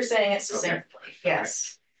 Thank you for saying it succinctly. Okay.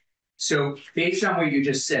 Yes. So based on what you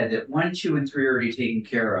just said, that 1, 2, and 3 are already taken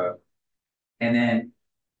care of, and then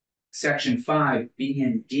Section 5, B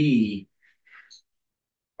and D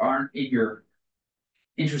aren't you're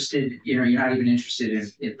interested, you're not even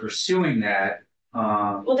interested in pursuing that.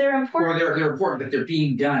 Well, they're important. Or they're important, but they're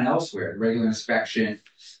being done elsewhere. Regular inspection.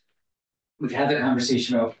 We've had the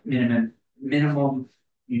conversation about minimum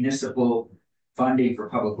municipal funding for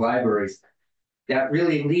public libraries. That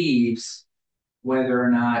really leaves whether or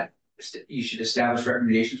not you should establish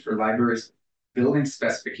recommendations for libraries, building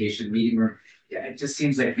specification, meeting room. Yeah, it just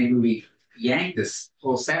seems like maybe we yank this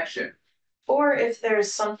whole section. Or if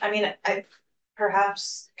there's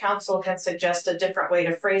perhaps council can suggest a different way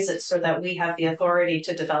to phrase it so that we have the authority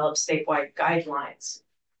to develop statewide guidelines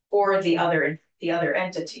for the other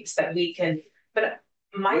entities that we can. But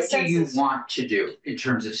what do you want to do in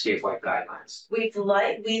terms of statewide guidelines? We'd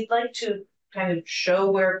like to kind of show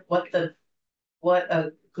what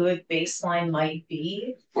a good baseline might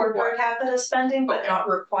be for per capita spending, but not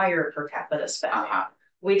require per capita spending.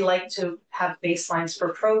 We'd like to have baselines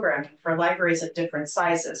for programming for libraries of different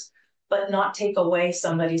sizes, but not take away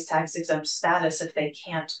somebody's tax exempt status if they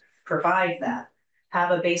can't provide that.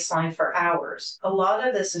 Have a baseline for hours. A lot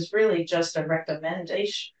of this is really just a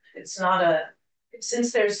recommendation. It's not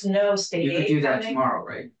since there's no state aid. You could do that tomorrow,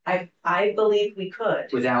 right? I believe we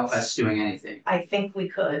could. Without us doing anything. I think we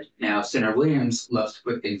could. Now, Senator Williams loves to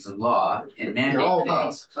put things in law and mandate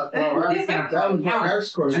things. That was my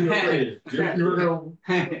next question. You were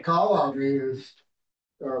gonna call on me is,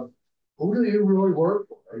 who do you really work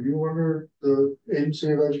for? Are you under the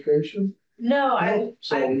Agency of Education? No,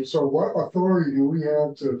 So what authority do we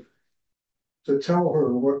have to tell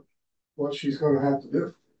her what she's gonna have to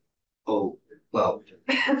do? Oh, well,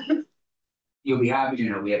 you'll be happy to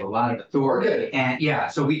know we have a lot of authority, and yeah,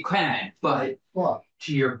 so we can, but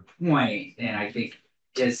to your point, and I think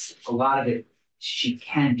there's a lot of it she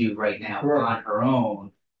can do right now on her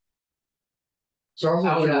own. Sounds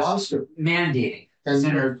like she wants to. Mandating. And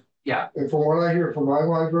Senator, and from what I hear from my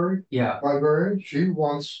librarian,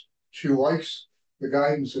 she likes the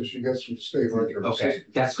guidance that she gets from the state library. Okay,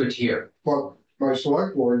 that's good to hear. But my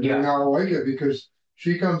select board did not like it because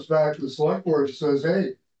she comes back to the select board and says,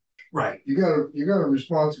 hey, right, you got a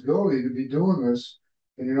responsibility to be doing this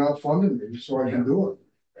and you're not funding me, so I can do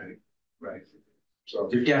it. Right. So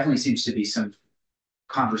there definitely seems to be some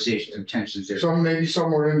conversations and tensions there. Maybe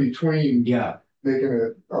somewhere in between making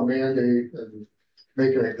it a mandate and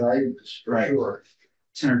making it guidance for sure.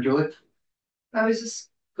 Senator Gillett? I was just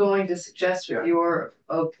going to suggest if you're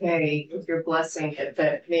okay, if you're blessing it,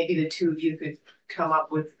 that maybe the two of you could come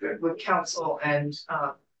up with council and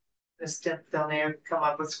Ms. Delnaire come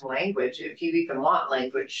up with some language, if you even want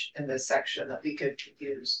language in this section that we could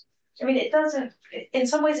use. I mean, in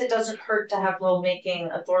some ways it doesn't hurt to have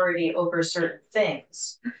rulemaking authority over certain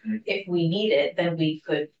things. If we need it, then we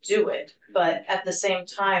could do it. But at the same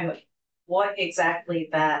time, what exactly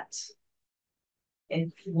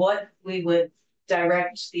and what we would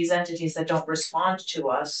direct these entities that don't respond to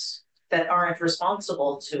us, that aren't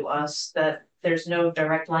responsible to us, that there's no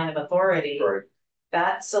direct line of authority. Right.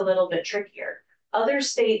 That's a little bit trickier. Other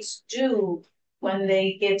states do, when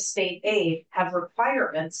they give state aid, have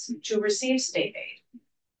requirements to receive state aid.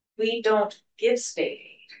 We don't give state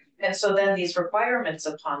aid. And so then these requirements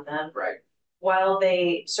upon them, while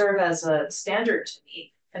they serve as a standard to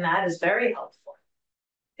meet, and that is very helpful.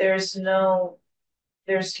 There's no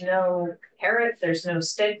carrot, there's no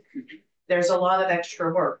stick, there's a lot of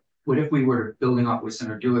extra work. What if we were building up with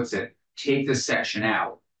Senator Gillett said, take this section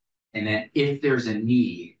out, and then if there's a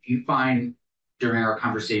need, if you find during our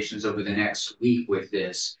conversations over the next week with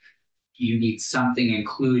this, you need something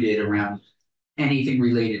included around anything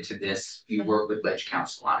related to this, you work with Ledge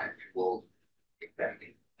Council on it. We'll back.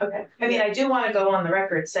 Okay, I mean, I do want to go on the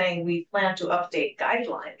record saying we plan to update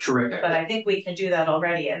guidelines. Terrific. But I think we can do that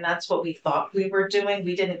already, and that's what we thought we were doing.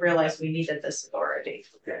 We didn't realize we needed this authority.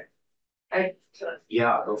 Okay.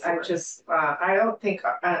 Yeah, Go for I it. just, I don't think,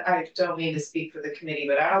 I don't mean to speak for the committee,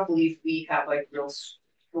 but I don't believe we have like real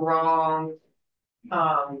strong.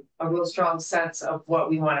 A real strong sense of what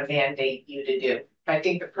we want to mandate you to do. I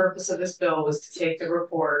think the purpose of this bill was to take the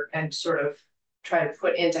report and sort of try to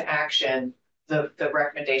put into action the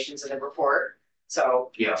recommendations in the report.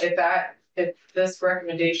 So Yeah. if this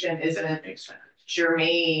recommendation isn't Makes sense.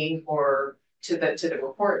 germane or to the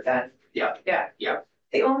report, then Yeah.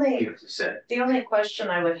 The only Beautifully said. The only question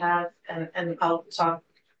I would have, and I'll talk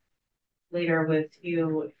later with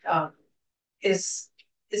you, is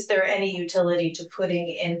there any utility to putting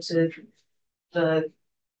into the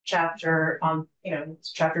chapter on,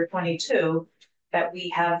 chapter 22, that we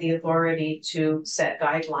have the authority to set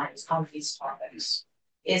guidelines on these topics?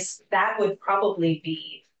 That would probably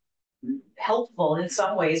be helpful in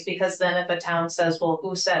some ways, because then if a town says, well,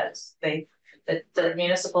 who says? The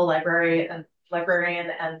municipal librarian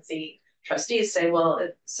and the trustees say, well,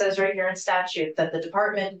 it says right here in statute that the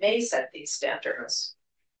department may set these standards.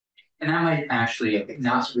 And that might actually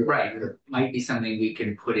not, right, it might be something we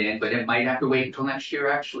can put in, but it might have to wait until next year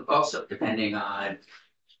actually, also depending on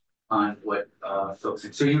what folks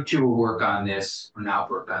think. So you two will work on this or not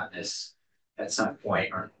work on this at some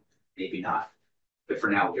point, or maybe not. But for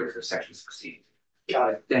now, we'll give it for section 16.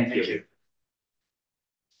 Got it. Thank you.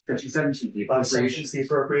 Section 17, the Sections, appropriations. the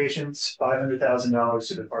appropriations, $500,000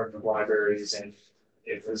 to the Department of Libraries, and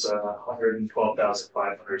it was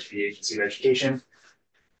 $112,500 to the Agency of Education.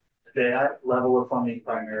 That level of funding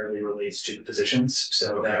primarily relates to the positions,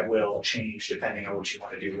 so that will change depending on what you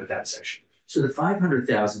want to do with that section. So the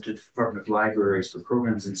 500,000 to the Department of Libraries for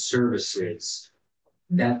programs and services,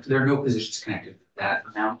 that there are no positions connected to that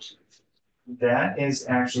amount. That is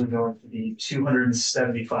actually going to be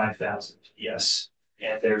 275,000, yes.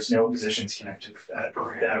 And there's no positions connected with that.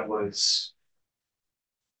 That was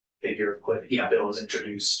figure put, the bill is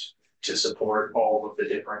introduced to support all of the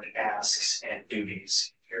different asks and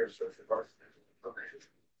duties here for the department.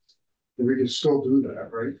 We can still do that,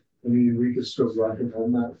 right? I mean, we could still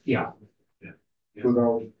recommend that. Yeah.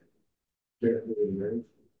 Without getting rid of it.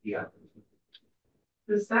 Yeah.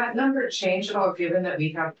 Does that number change at all, given that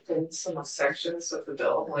we have pulled some sections of the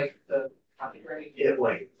bill, like the copyright?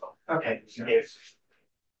 Okay, if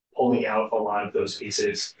pulling out a lot of those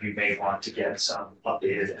pieces, you may want to get some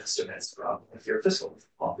updated estimates from your fiscal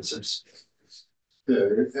officers. Yeah,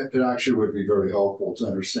 it actually would be very helpful to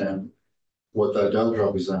understand what that does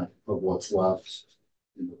represent of what's left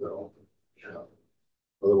in the bill. Yeah.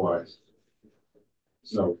 Otherwise,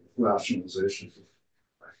 there's no rationalization.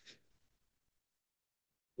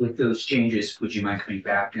 With those changes, would you mind coming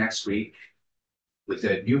back next week with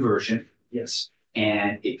a new version? Yes.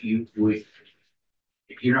 And if you're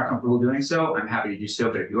not comfortable doing so, I'm happy to do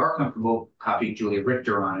so. But if you are comfortable, copying Julia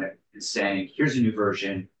Richter on it and saying, here's a new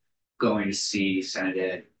version, going to see Senate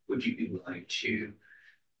Ed, would you be willing to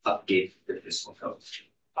update the fiscal code?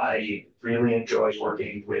 I really enjoy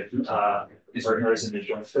working with partners in the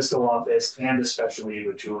Joint Fiscal Office and especially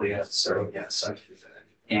with Julia. So yes, I can do that.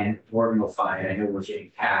 And Morgan will find, I know we're getting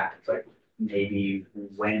packed, but maybe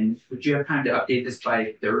when would you have time to update this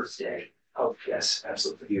by Thursday? Oh, yes,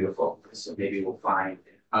 absolutely. Beautiful. So maybe we'll find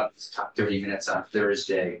up top 30 minutes on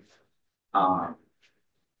Thursday.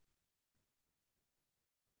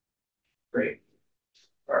 Great.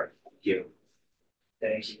 All right. Thank you.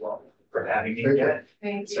 Thank you all for having me again.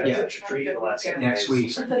 Thank It's you. been such a treat the last couple Next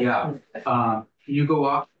days. week. Yeah. Can you go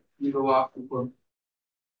off? Before